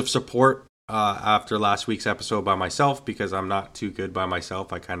words of support after last week's episode by myself, because I'm not too good by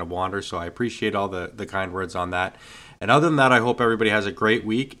myself. I kind of wander. So I appreciate all the kind words on that. And other than that, I hope everybody has a great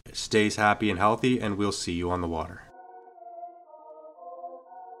week, stays happy and healthy, and we'll see you on the water.